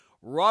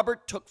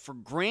 Robert took for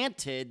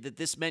granted that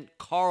this meant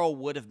Carl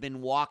would have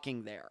been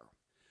walking there.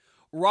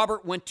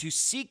 Robert went to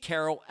see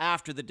Carol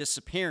after the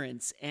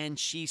disappearance, and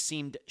she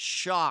seemed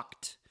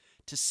shocked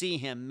to see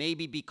him,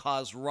 maybe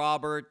because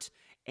Robert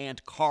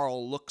and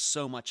Carl look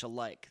so much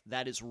alike.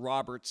 That is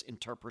Robert's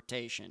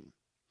interpretation.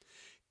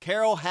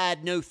 Carol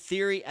had no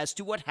theory as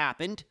to what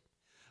happened,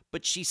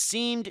 but she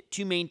seemed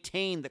to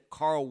maintain that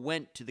Carl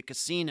went to the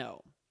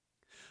casino.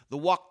 The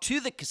walk to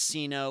the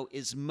casino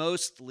is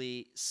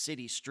mostly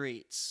city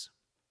streets.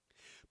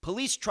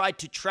 Police tried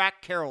to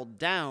track Carol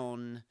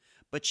down,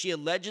 but she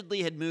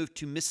allegedly had moved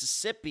to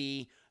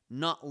Mississippi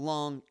not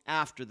long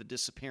after the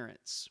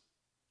disappearance.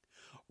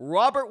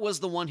 Robert was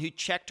the one who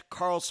checked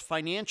Carl's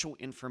financial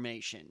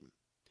information.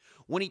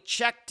 When he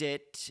checked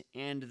it,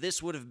 and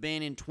this would have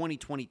been in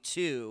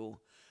 2022,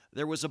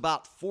 there was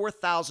about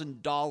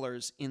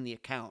 $4,000 in the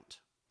account.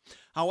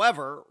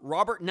 However,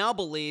 Robert now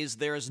believes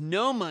there is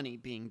no money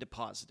being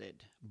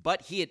deposited,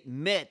 but he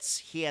admits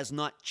he has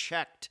not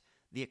checked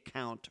the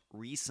account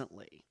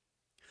recently.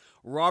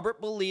 Robert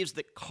believes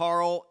that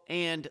Carl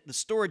and the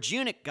storage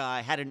unit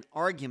guy had an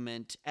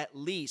argument at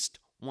least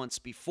once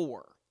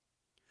before.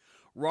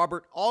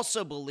 Robert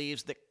also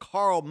believes that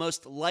Carl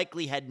most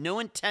likely had no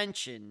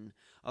intention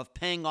of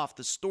paying off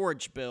the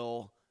storage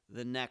bill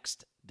the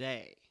next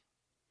day.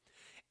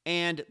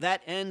 And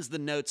that ends the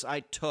notes I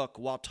took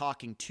while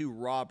talking to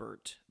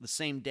Robert the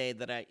same day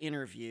that I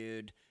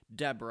interviewed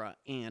Deborah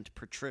and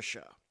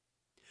Patricia.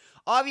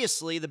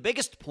 Obviously, the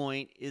biggest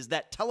point is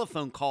that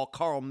telephone call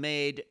Carl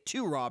made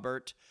to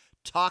Robert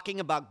talking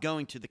about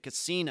going to the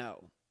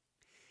casino.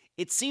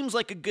 It seems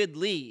like a good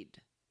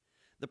lead.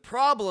 The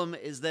problem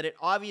is that it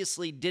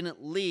obviously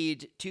didn't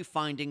lead to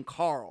finding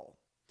Carl.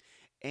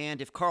 And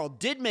if Carl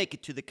did make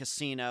it to the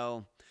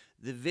casino,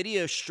 the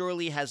video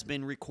surely has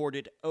been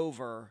recorded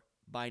over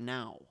by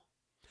now.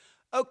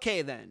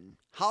 Okay then,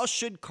 how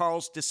should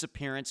Carl's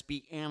disappearance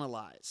be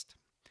analyzed?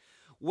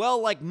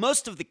 Well, like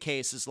most of the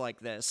cases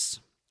like this,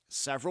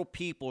 several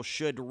people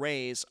should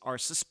raise our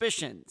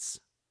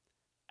suspicions.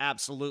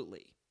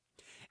 Absolutely.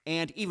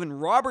 And even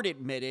Robert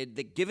admitted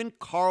that given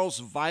Carl's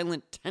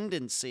violent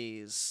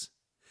tendencies,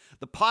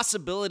 the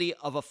possibility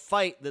of a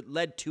fight that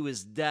led to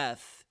his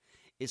death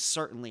is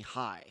certainly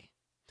high.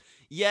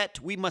 Yet,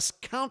 we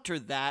must counter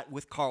that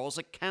with Carl's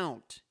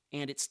account,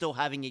 and it still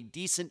having a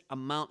decent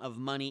amount of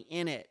money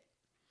in it.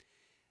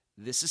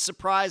 This is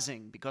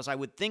surprising because I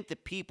would think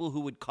that people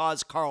who would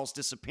cause Carl's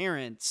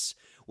disappearance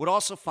would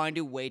also find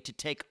a way to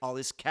take all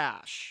his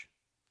cash.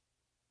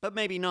 But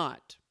maybe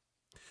not.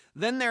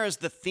 Then there is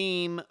the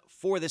theme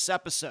for this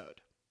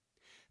episode.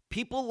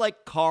 People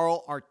like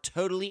Carl are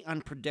totally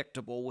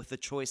unpredictable with the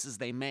choices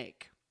they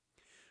make.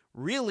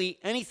 Really,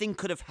 anything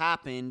could have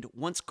happened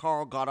once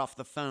Carl got off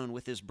the phone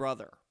with his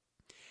brother.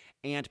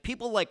 And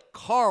people like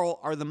Carl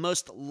are the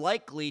most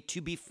likely to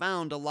be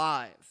found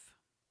alive.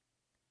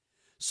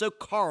 So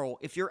Carl,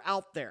 if you're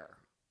out there,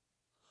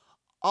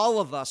 all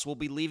of us will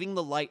be leaving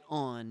the light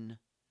on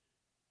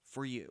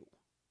for you.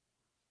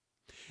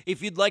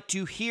 If you'd like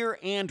to hear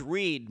and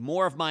read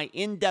more of my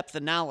in-depth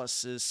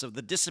analysis of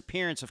the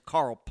disappearance of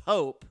Carl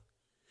Pope,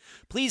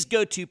 please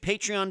go to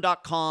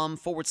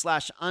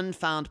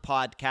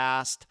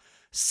patreon.com/unfoundpodcast,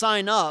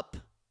 sign up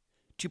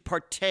to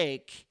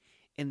partake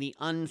in the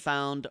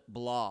Unfound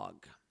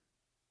blog.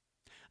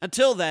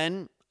 Until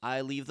then,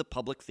 I leave the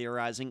public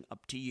theorizing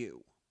up to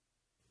you.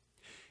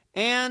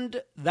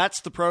 And that's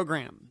the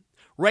program.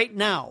 Right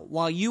now,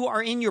 while you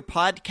are in your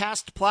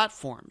podcast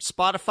platform,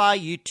 Spotify,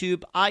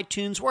 YouTube,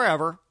 iTunes,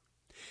 wherever,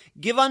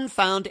 give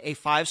Unfound a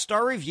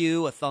 5-star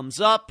review, a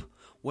thumbs up,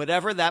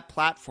 whatever that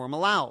platform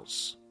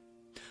allows.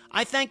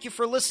 I thank you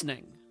for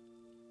listening.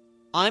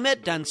 I'm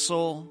Ed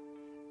Densel,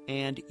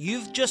 and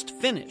you've just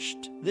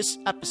finished this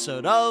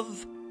episode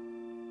of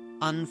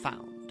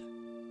Unfound.